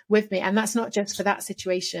all with me. And that's not just for that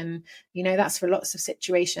situation, that's for lots of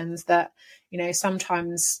situations that,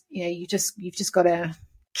 sometimes, you've just got to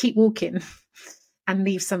keep walking and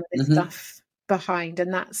leave some of this stuff behind.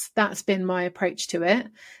 And that's been my approach to it.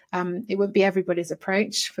 It wouldn't be everybody's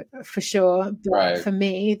approach for sure, but for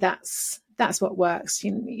me, that's what works,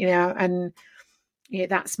 and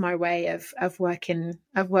that's my way of working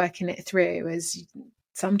it through. Is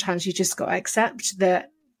sometimes you just got to accept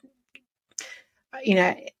that,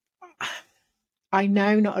 I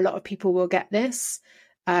know not a lot of people will get this,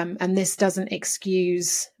 and this doesn't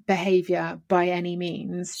excuse behavior by any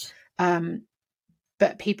means.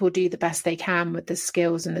 But people do the best they can with the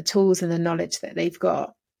skills and the tools and the knowledge that they've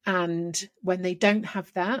got. And when they don't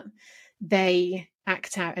have that, they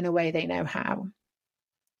act out in a way they know how.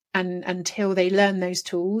 And until they learn those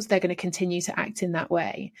tools, they're going to continue to act in that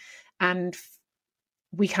way. And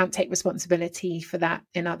we can't take responsibility for that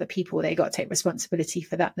in other people. They got to take responsibility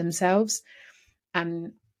for that themselves.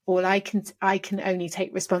 And all I can only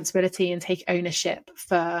take responsibility and take ownership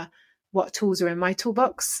for what tools are in my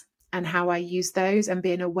toolbox and how I use those, and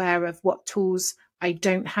being aware of what tools I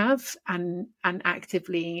don't have, and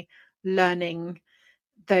actively learning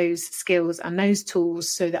those skills and those tools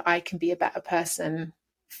so that I can be a better person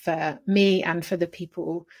for me and for the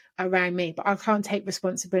people around me. But I can't take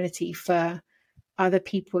responsibility for other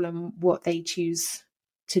people and what they choose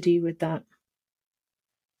to do with that.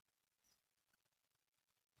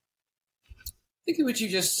 I think what you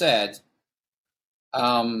just said,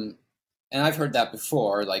 and I've heard that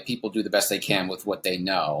before, like people do the best they can with what they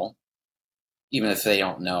know, even if they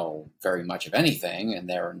don't know very much of anything,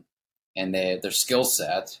 and their skill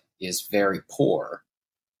set is very poor.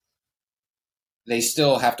 They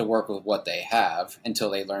still have to work with what they have until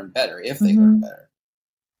they learn better, if they learn better.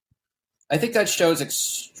 I think that shows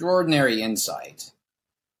extraordinary insight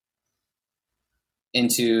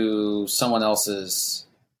into someone else's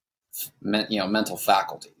mental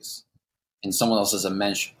faculties and someone else's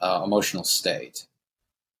emotional state.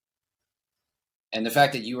 And the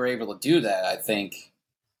fact that you were able to do that, I think,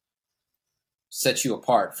 sets you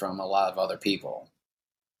apart from a lot of other people.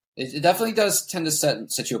 It definitely does tend to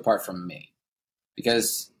set you apart from me,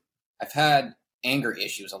 because I've had anger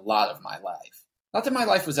issues a lot of my life. Not that my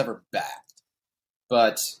life was ever bad,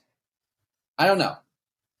 but I don't know.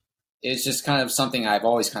 It's just kind of something I've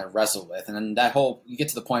always kind of wrestled with. And then you get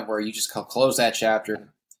to the point where you just close that chapter.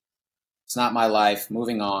 It's not my life,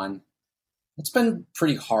 moving on. It's been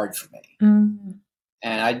pretty hard for me.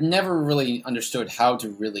 And I'd never really understood how to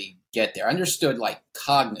really get there. I understood, like,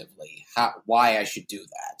 cognitively why I should do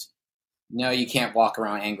that. No, you can't walk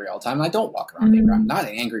around angry all the time. I don't walk around angry. I'm not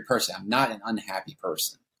an angry person. I'm not an unhappy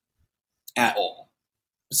person at all.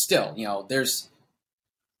 But still, there's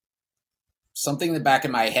something in the back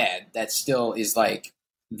of my head that still is like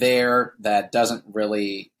there that doesn't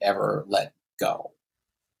really ever let go.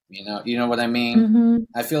 You know what I mean?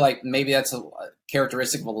 I feel like maybe that's a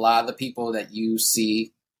characteristic of a lot of the people that you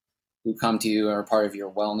see who come to you or are part of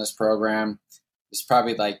your wellness program. is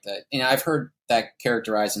probably like I've heard that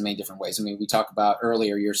characterized in many different ways. I mean, we talked about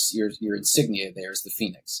earlier your insignia there is the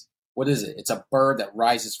phoenix. What is it? It's a bird that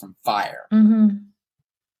rises from fire. Mm-hmm.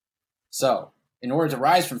 So in order to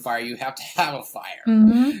rise from fire, you have to have a fire.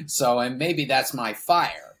 Mm-hmm. So, and maybe that's my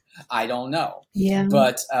fire. I don't know. Yeah.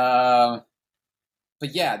 But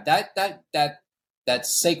yeah, that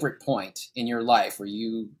sacred point in your life where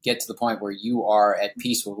you get to the point where you are at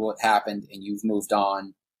peace with what happened and you've moved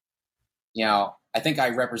on. You know, I think I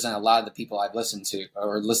represent a lot of the people I've listened to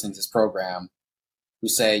or listening to this program who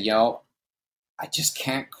say, you know, I just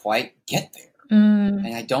can't quite get there.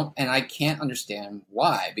 And I can't understand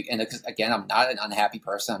why. And because, again, I'm not an unhappy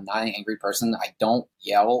person. I'm not an angry person. I don't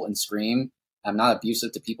yell and scream. I'm not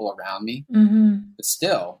abusive to people around me. Mm-hmm. But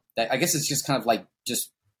still, I guess it's just kind of like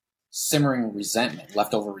just simmering resentment,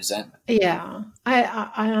 leftover resentment. Yeah.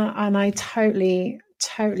 I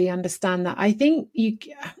totally understand that. I think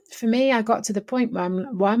for me, I got to the point where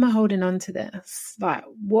why am I holding on to this? Like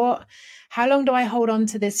how long do I hold on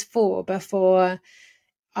to this for before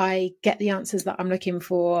I get the answers that I'm looking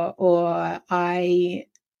for, or I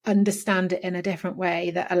understand it in a different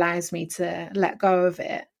way that allows me to let go of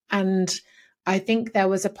it? And I think there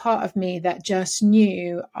was a part of me that just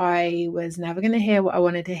knew I was never going to hear what I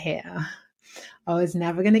wanted to hear. I was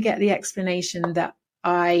never going to get the explanation that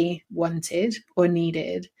I wanted or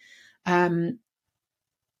needed.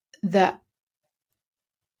 That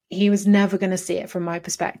he was never going to see it from my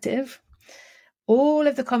perspective. All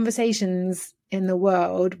of the conversations in the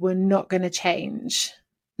world were not going to change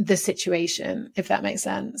the situation, if that makes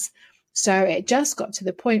sense. So it just got to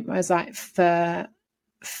the point where I was like,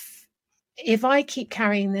 if I keep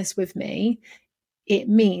carrying this with me, it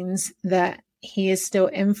means that he is still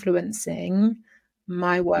influencing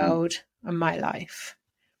my world and my life.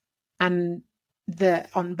 And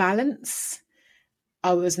on balance,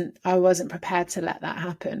 I wasn't prepared to let that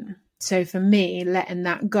happen. So for me, letting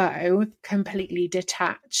that go completely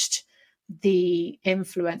detached the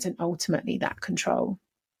influence and ultimately that control.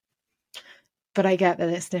 But I get that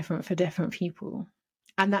it's different for different people.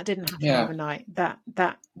 And that didn't happen overnight. That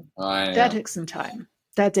took some time.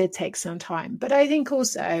 That did take some time. But I think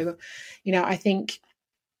also, you know, I think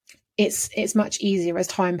it's much easier as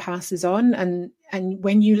time passes on. And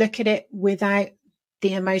when you look at it without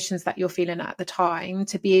the emotions that you're feeling at the time,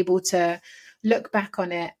 to be able to look back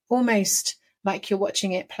on it almost like you're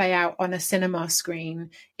watching it play out on a cinema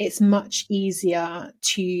screen, it's much easier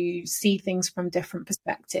to see things from different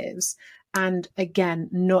perspectives. And again,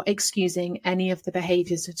 not excusing any of the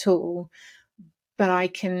behaviors at all, but I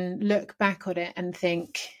can look back on it and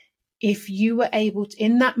think, if you were able to,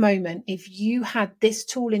 in that moment, if you had this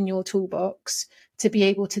tool in your toolbox to be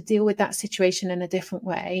able to deal with that situation in a different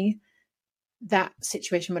way, that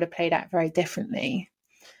situation would have played out very differently.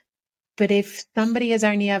 But if somebody has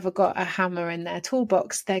only ever got a hammer in their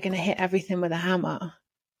toolbox, they're going to hit everything with a hammer.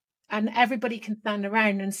 And everybody can stand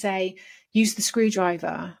around and say, use the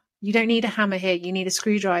screwdriver. You don't need a hammer here, you need a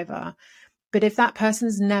screwdriver. But if that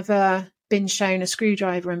person's never been shown a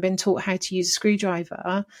screwdriver and been taught how to use a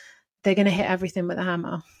screwdriver, they're going to hit everything with a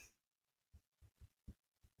hammer.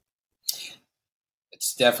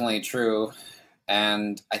 It's definitely true.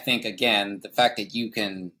 And I think, again, the fact that you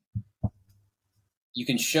can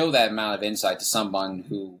show that amount of insight to someone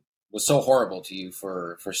who was so horrible to you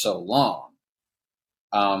for so long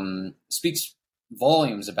speaks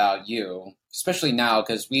volumes about you, especially now,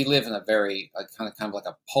 because we live in a very kind of like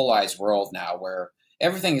a polarized world now where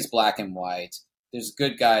everything is black and white. There's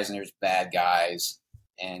good guys and there's bad guys,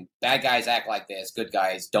 and bad guys act like this, good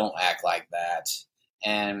guys don't act like that.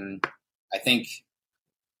 And I think,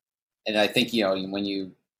 you know, when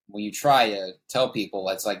you try to tell people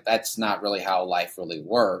it's like that's not really how life really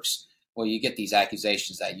works, well, you get these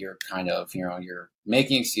accusations that you're kind of, you know, you're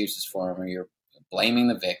making excuses for them, or you're blaming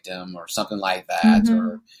the victim or something like that,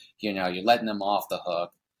 or, you know, you're letting them off the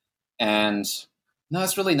hook. And no,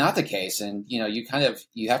 it's really not the case. And, you know, you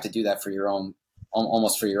have to do that for your own,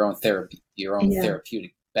 almost for your own therapy,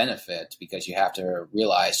 therapeutic benefit, because you have to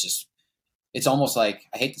realize it's almost like,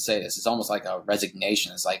 I hate to say this, it's almost like a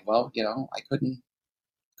resignation. It's like, well, you know, I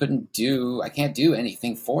can't do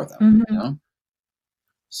anything for them, you know?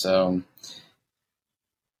 So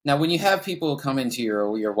now when you have people come into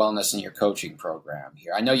your wellness and your coaching program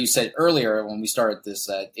here, I know you said earlier when we started this,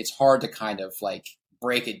 that it's hard to kind of like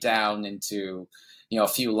break it down into, you know, a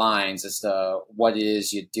few lines as to what it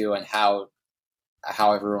is you do and how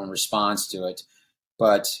everyone responds to it.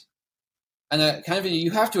 But, and kind of, you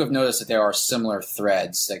have to have noticed that there are similar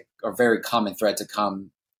threads that are very common threads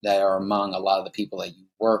that are among a lot of the people that you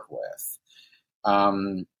work with.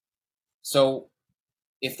 So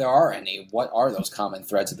if there are any, what are those common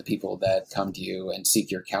threads of the people that come to you and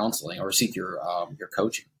seek your counseling or seek your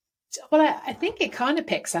coaching? Well, I think it kind of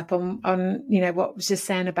picks up on what I was just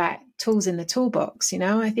saying about tools in the toolbox.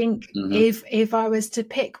 I think if I was to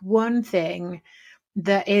pick one thing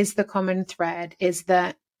that is the common thread, is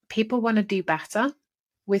that people want to do better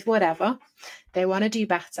with whatever. They want to do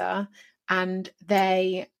better, and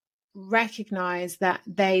they recognize that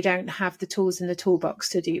they don't have the tools in the toolbox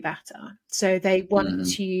to do better. So they want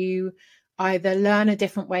to either learn a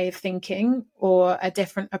different way of thinking or a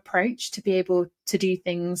different approach to be able to do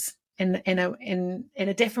things in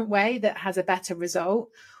a different way that has a better result,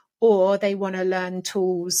 or they want to learn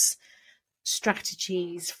tools,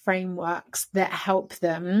 strategies, frameworks that help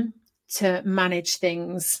them to manage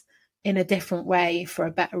things in a different way for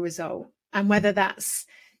a better result. And whether that's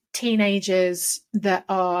teenagers that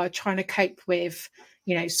are trying to cope with,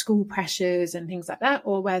 school pressures and things like that,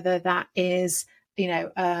 or whether that is,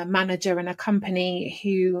 a manager in a company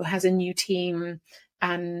who has a new team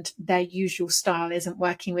and their usual style isn't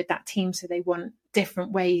working with that team, so they want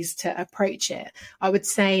different ways to approach it. I would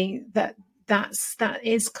say that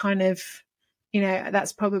is kind of,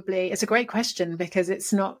 that's probably, it's a great question, because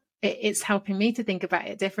it's helping me to think about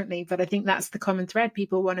it differently. But I think that's the common thread.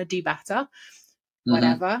 People want to do better,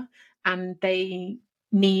 whatever, and they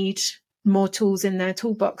need more tools in their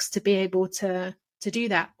toolbox to be able to do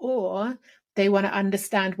that, or they want to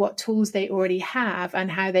understand what tools they already have and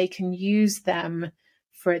how they can use them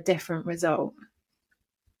for a different result.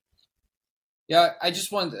 Yeah, I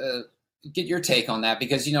just wanted to get your take on that,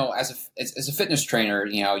 because as a fitness trainer,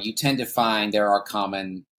 you tend to find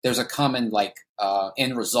there's a common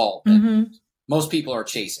end result that most people are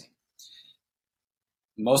chasing.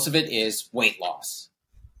 Most of it is weight loss,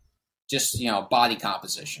 just body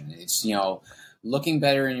composition. It's looking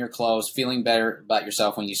better in your clothes, feeling better about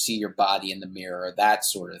yourself when you see your body in the mirror, that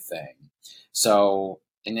sort of thing. So,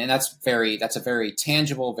 and then that's a very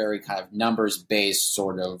tangible, very kind of numbers based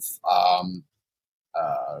sort of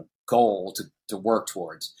goal to work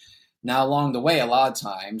towards. Now, along the way, a lot of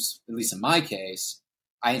times, at least in my case,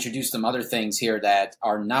 I introduce some other things here that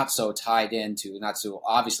are not so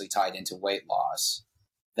obviously tied into weight loss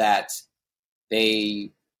that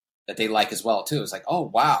they like as well too. It's like, oh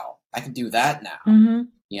wow, I can do that now.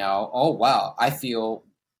 Oh wow, I feel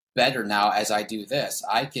better now as I do this.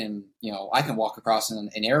 I can walk across an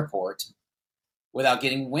airport without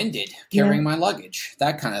getting winded carrying my luggage,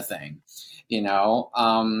 that kind of thing.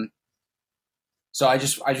 So I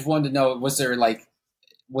just wanted to know, was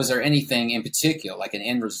there anything in particular, like an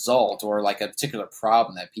end result or like a particular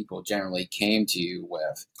problem that people generally come to you,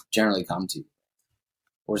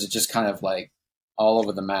 or is it just kind of like all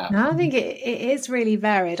over the map? No, I think it is really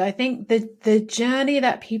varied. I think the journey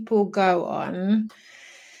that people go on,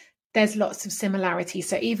 there's lots of similarities.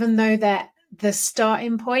 So even though that the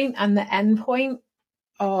starting point and the end point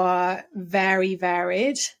are very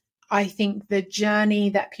varied, I think the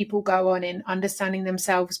journey that people go on in understanding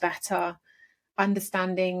themselves better, and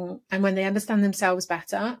when they understand themselves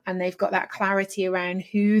better and they've got that clarity around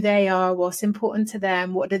who they are, what's important to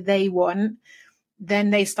them, what do they want,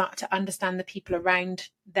 then they start to understand the people around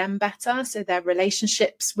them better. So their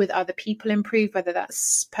relationships with other people improve, whether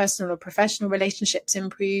that's personal or professional relationships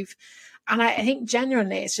improve. And I think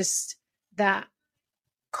genuinely it's just that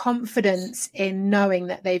confidence in knowing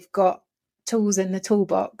that they've got tools in the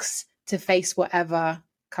toolbox to face whatever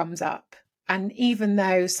comes up. And even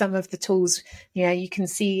though some of the tools, you can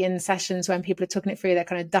see in sessions when people are talking it through, they're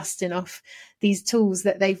kind of dusting off these tools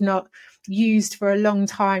that they've not used for a long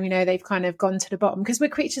time. They've kind of gone to the bottom, because we're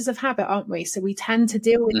creatures of habit, aren't we? So we tend to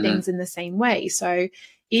deal with things in the same way. So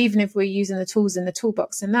even if we're using the tools in the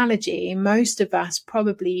toolbox analogy, most of us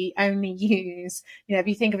probably only use, if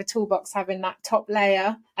you think of a toolbox having that top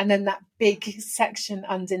layer and then that big section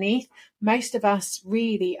underneath, most of us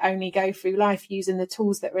really only go through life using the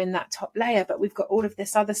tools that are in that top layer, but we've got all of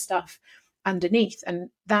this other stuff underneath. And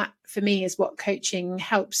that for me is what coaching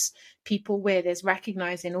helps people with, is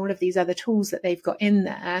recognizing all of these other tools that they've got in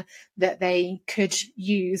there that they could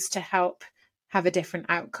use to help have a different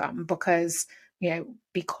outcome. Because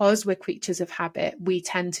we're creatures of habit, we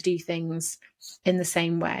tend to do things in the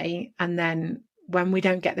same way. And then when we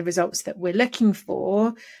don't get the results that we're looking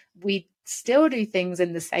for, we still do things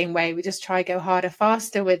in the same way. We just try go harder,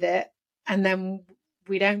 faster with it. And then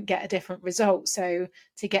we don't get a different result. So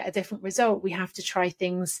to get a different result, we have to try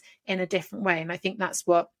things in a different way. And I think that's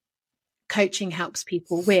what coaching helps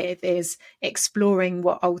people with, is exploring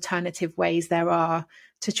what alternative ways there are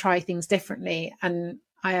to try things differently. And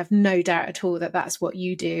I have no doubt at all that that's what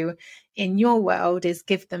you do in your world, is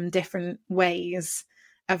give them different ways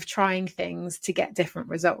of trying things to get different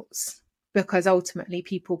results, because ultimately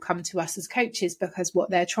people come to us as coaches because what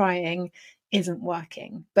they're trying isn't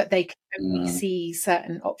working, but they can only see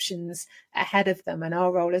certain options ahead of them. And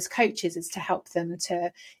our role as coaches is to help them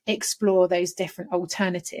to explore those different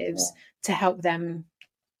alternatives to help them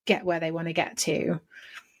get where they want to get to.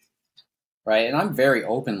 Right. And I'm very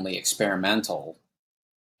openly experimental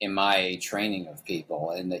in my training of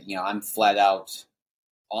people, and that, I'm flat out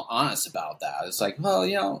honest about that. It's like, well,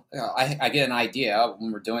 I get an idea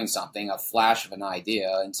when we're doing something, a flash of an idea,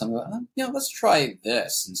 and someone, let's try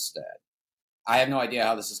this instead. I have no idea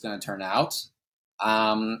how this is going to turn out.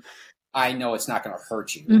 I know it's not going to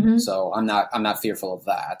hurt you, so I'm not fearful of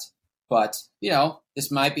that. But this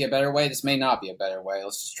might be a better way. This may not be a better way.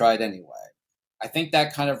 Let's just try it anyway. I think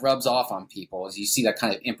that kind of rubs off on people, as you see that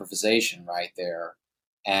kind of improvisation right there.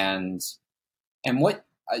 And what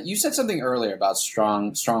you said something earlier about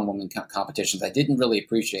strong woman competitions. I didn't really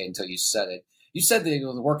appreciate until you said it. You said the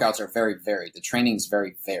workouts are very varied. The training is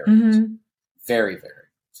very varied, very varied.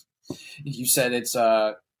 You said it's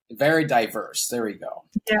very diverse. There we go.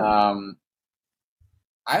 Yeah.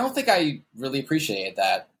 I don't think I really appreciated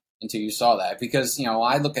that until you saw that, because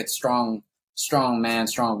I look at strong man,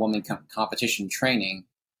 strong woman competition training.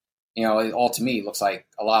 It all to me looks like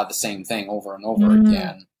a lot of the same thing over and over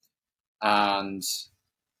again.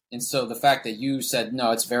 And so the fact that you said,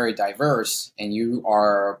 no, it's very diverse, and you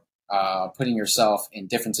are putting yourself in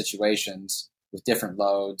different situations with different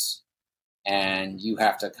loads, and you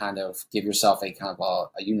have to kind of give yourself a kind of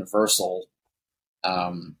a universal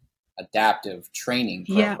adaptive training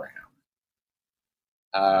program.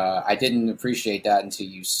 Yeah. I didn't appreciate that until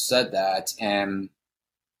you said that. And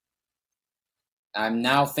I'm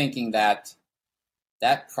now thinking that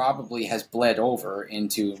probably has bled over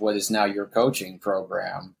into what is now your coaching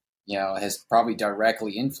program. Has probably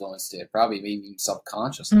directly influenced it, probably even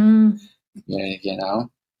subconsciously. I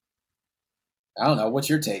don't know. What's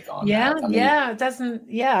your take on that?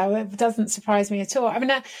 It doesn't surprise me at all. I mean,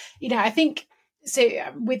 I think so.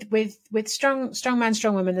 With strong man,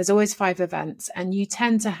 strong woman, there's always 5 events, and you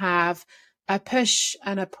tend to have a push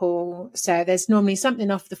and a pull. So there's normally something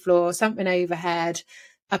off the floor, something overhead,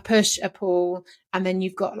 a push, a pull, and then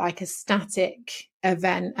you've got like a static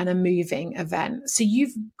event and a moving event. So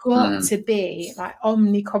you've got to be like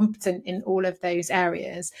omnicompetent in all of those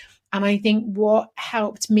areas. And I think what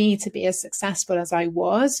helped me to be as successful as I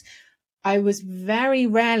was very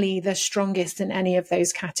rarely the strongest in any of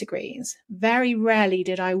those categories. Very rarely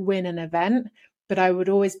did I win an event, but I would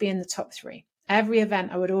always be in the top 3. Every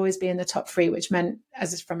event, I would always be in the top 3, which meant,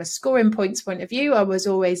 as from a scoring points point of view, I was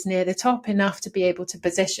always near the top enough to be able to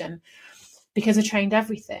position, because I trained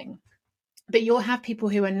everything. But you'll have people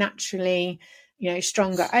who are naturally,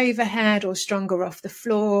 stronger overhead or stronger off the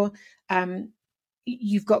floor.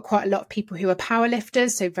 You've got quite a lot of people who are power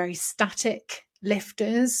lifters, so very static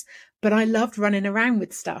lifters. But I loved running around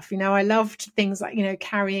with stuff. I loved things like,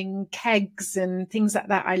 carrying kegs and things like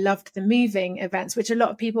that. I loved the moving events, which a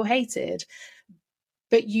lot of people hated.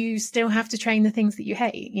 But you still have to train the things that you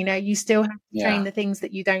hate. You still have to train the things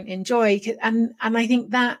that you don't enjoy. And I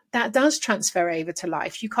think that does transfer over to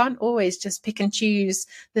life. You can't always just pick and choose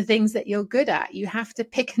the things that you're good at. You have to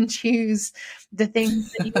pick and choose the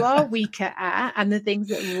things that you are weaker at, and the things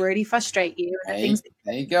that really frustrate you, and the things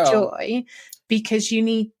that you enjoy, because you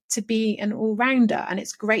need to be an all-rounder. And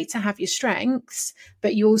it's great to have your strengths,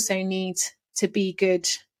 but you also need to be good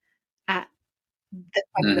at the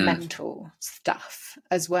fundamental stuff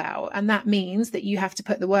as well. And that means that you have to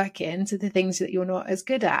put the work into the things that you're not as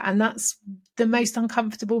good at. And that's the most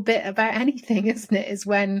uncomfortable bit about anything, isn't it? Is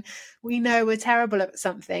when we know we're terrible at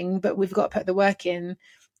something, but we've got to put the work in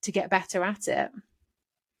to get better at it.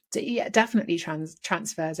 So yeah, it definitely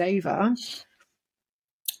transfers over.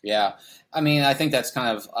 Yeah. I mean, I think that's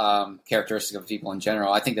kind of characteristic of people in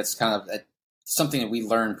general. I think that's kind of something that we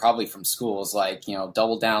learn probably from schools, like,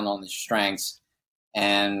 double down on the strengths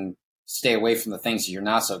and stay away from the things that you're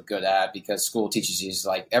not so good at, because school teaches you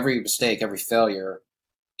like every mistake, every failure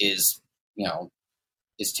is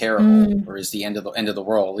terrible, or is the end of the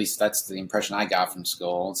world. At least that's the impression I got from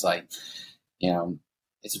school. It's like,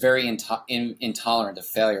 it's very intolerant of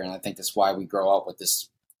failure. And I think that's why we grow up with this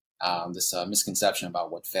misconception about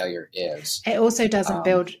what failure is. It also doesn't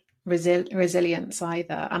build resilience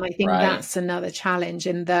either. And I think that's another challenge,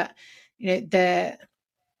 in that,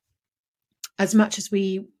 as much as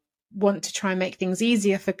we want to try and make things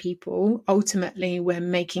easier for people, ultimately we're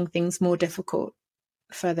making things more difficult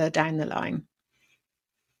further down the line.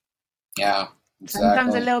 Yeah, exactly.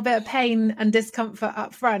 Sometimes a little bit of pain and discomfort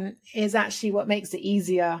up front is actually what makes it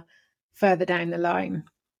easier further down the line.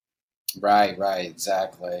 Right,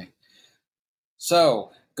 exactly.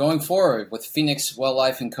 So, going forward with Phoenix Well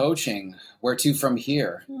Life and Coaching, where to from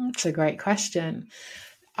here? That's a great question.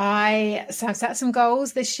 I've set some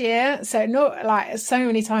goals this year. So not like so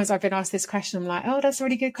many times I've been asked this question. I'm like, oh, that's a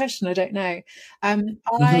really good question. I don't know.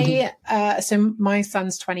 So my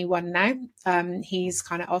son's 21 now. He's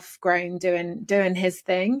kind of off grown doing his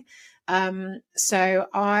thing. So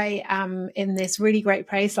I am in this really great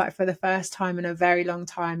place, like for the first time in a very long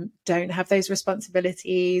time, don't have those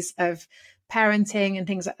responsibilities of parenting and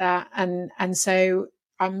things like that. And so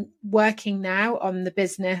I'm working now on the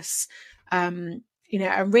business, I'm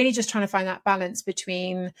really just trying to find that balance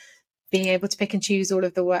between being able to pick and choose all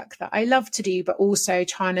of the work that I love to do, but also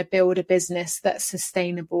trying to build a business that's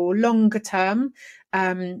sustainable longer term.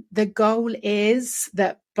 The goal is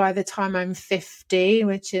that by the time I'm 50,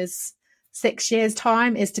 which is 6 years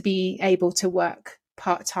time, is to be able to work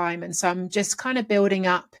part-time. And so I'm just kind of building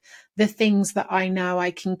up the things that I know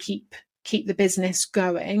I can keep the business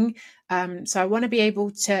going. So I want to be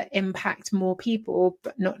able to impact more people,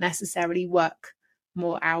 but not necessarily work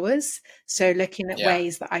more hours. So looking at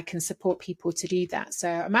ways that I can support people to do that. So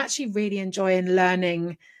I'm actually really enjoying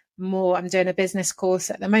learning more. I'm doing a business course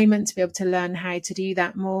at the moment to be able to learn how to do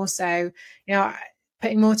that more. So,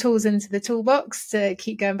 putting more tools into the toolbox, to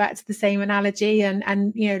keep going back to the same analogy, and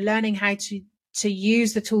learning how to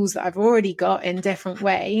use the tools that I've already got in different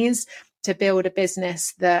ways to build a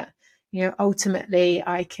business that ultimately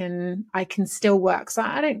I can still work. So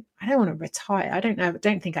I don't want to retire. I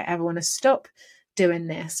don't think I ever want to stop doing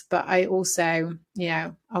this, but I also,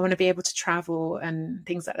 I want to be able to travel and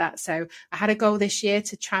things like that. So I had a goal this year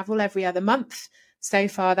to travel every other month. So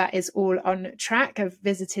far, that is all on track. I've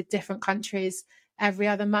visited different countries every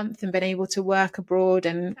other month and been able to work abroad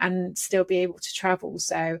and still be able to travel.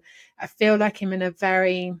 So I feel like I'm in a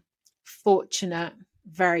very fortunate,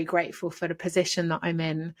 very grateful for the position that I'm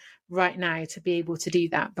in right now to be able to do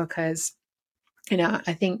that, because,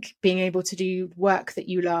 I think being able to do work that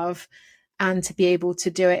you love and to be able to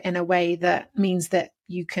do it in a way that means that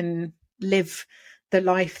you can live the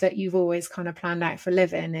life that you've always kind of planned out for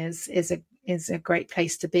living is a great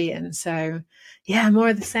place to be in. So more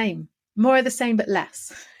of the same, but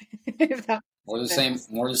less. More of the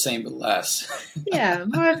same, but less. Yeah,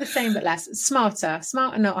 more of the same, but less. Smarter,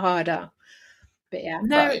 not harder. But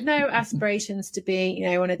no aspirations to be,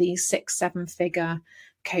 one of these 6-7 figure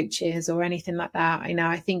coaches or anything like that.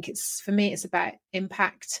 I think for me, it's about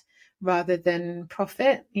impact rather than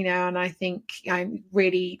profit, and I think I'm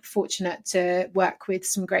really fortunate to work with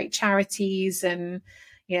some great charities and,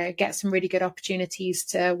 get some really good opportunities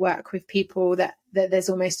to work with people that there's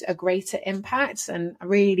almost a greater impact. And I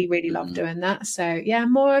really, really love doing that. So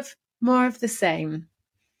more of the same.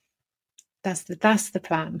 That's the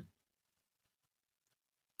plan.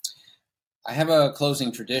 I have a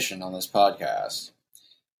closing tradition on this podcast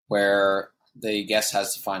where the guest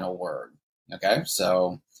has the final word. Okay.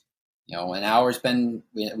 So, an hour's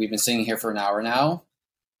we've been sitting here for an hour now.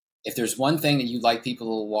 If there's one thing that you'd like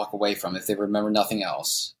people to walk away from, if they remember nothing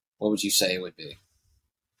else, what would you say it would be?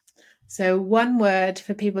 So one word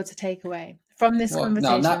for people to take away from this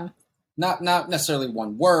conversation. No, not necessarily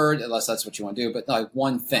one word, unless that's what you want to do, but like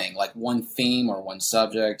one thing, like one theme or one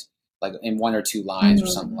subject, like in 1 or 2 lines or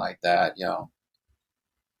something like that,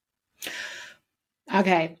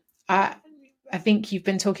 Okay. I think you've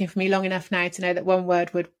been talking for me long enough now to know that one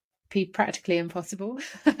word would be practically impossible.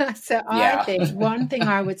 So I think one thing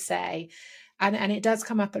I would say, and it does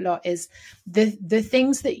come up a lot, is the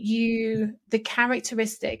things that the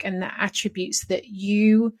characteristic and the attributes that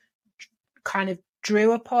you kind of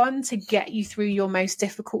drew upon to get you through your most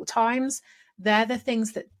difficult times, they're the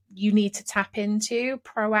things that you need to tap into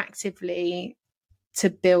proactively to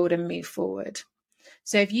build and move forward.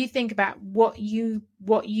 So if you think about what you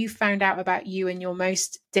found out about you in your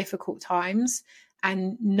most difficult times,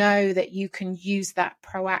 and know that you can use that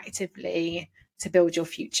proactively to build your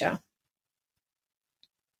future.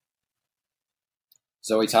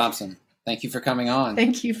 Zoe Thompson, thank you for coming on.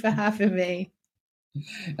 Thank you for having me.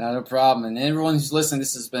 Not a problem. And everyone who's listening,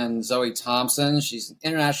 this has been Zoe Thompson. She's an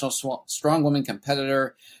international strong woman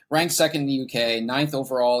competitor, ranked 2nd in the UK, 9th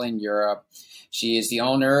overall in Europe. She is the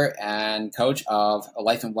owner and coach of a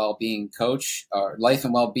Life and Wellbeing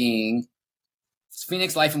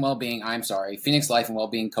Phoenix Life and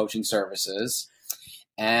Wellbeing Coaching Services,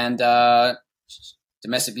 and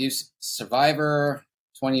domestic abuse survivor,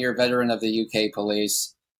 20-year veteran of the UK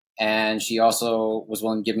police. And she also was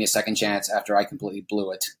willing to give me a second chance after I completely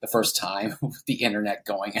blew it the first time with the internet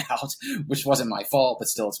going out, which wasn't my fault, but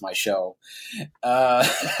still it's my show.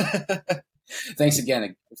 Thanks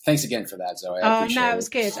again for that, Zoe. Oh no, it was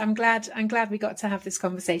good. I'm glad we got to have this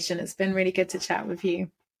conversation. It's been really good to chat with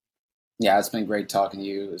you. Yeah, it's been great talking to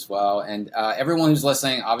you as well. And everyone who's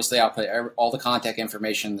listening, obviously I'll put all the contact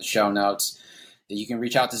information in the show notes. That you can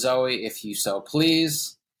reach out to Zoe if you so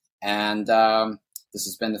please. And this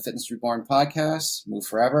has been the Fitness Reborn podcast. Move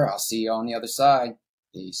forever. I'll see you on the other side.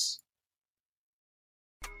 Peace.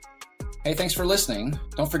 Hey, thanks for listening.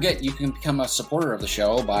 Don't forget you can become a supporter of the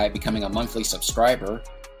show by becoming a monthly subscriber.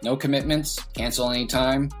 No commitments, cancel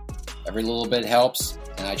anytime. Every little bit helps,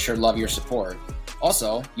 and I'd sure love your support.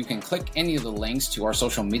 Also, you can click any of the links to our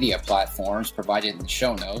social media platforms provided in the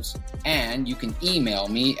show notes, and you can email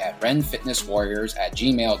me at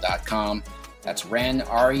renfitnesswarriors@gmail.com. That's Ren,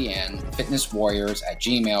 R-E-N,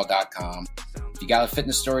 fitnesswarriors@gmail.com. If you got a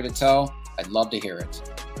fitness story to tell, I'd love to hear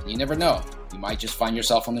it. And you never know, you might just find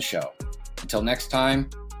yourself on the show. Until next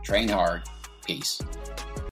time, train hard. Peace.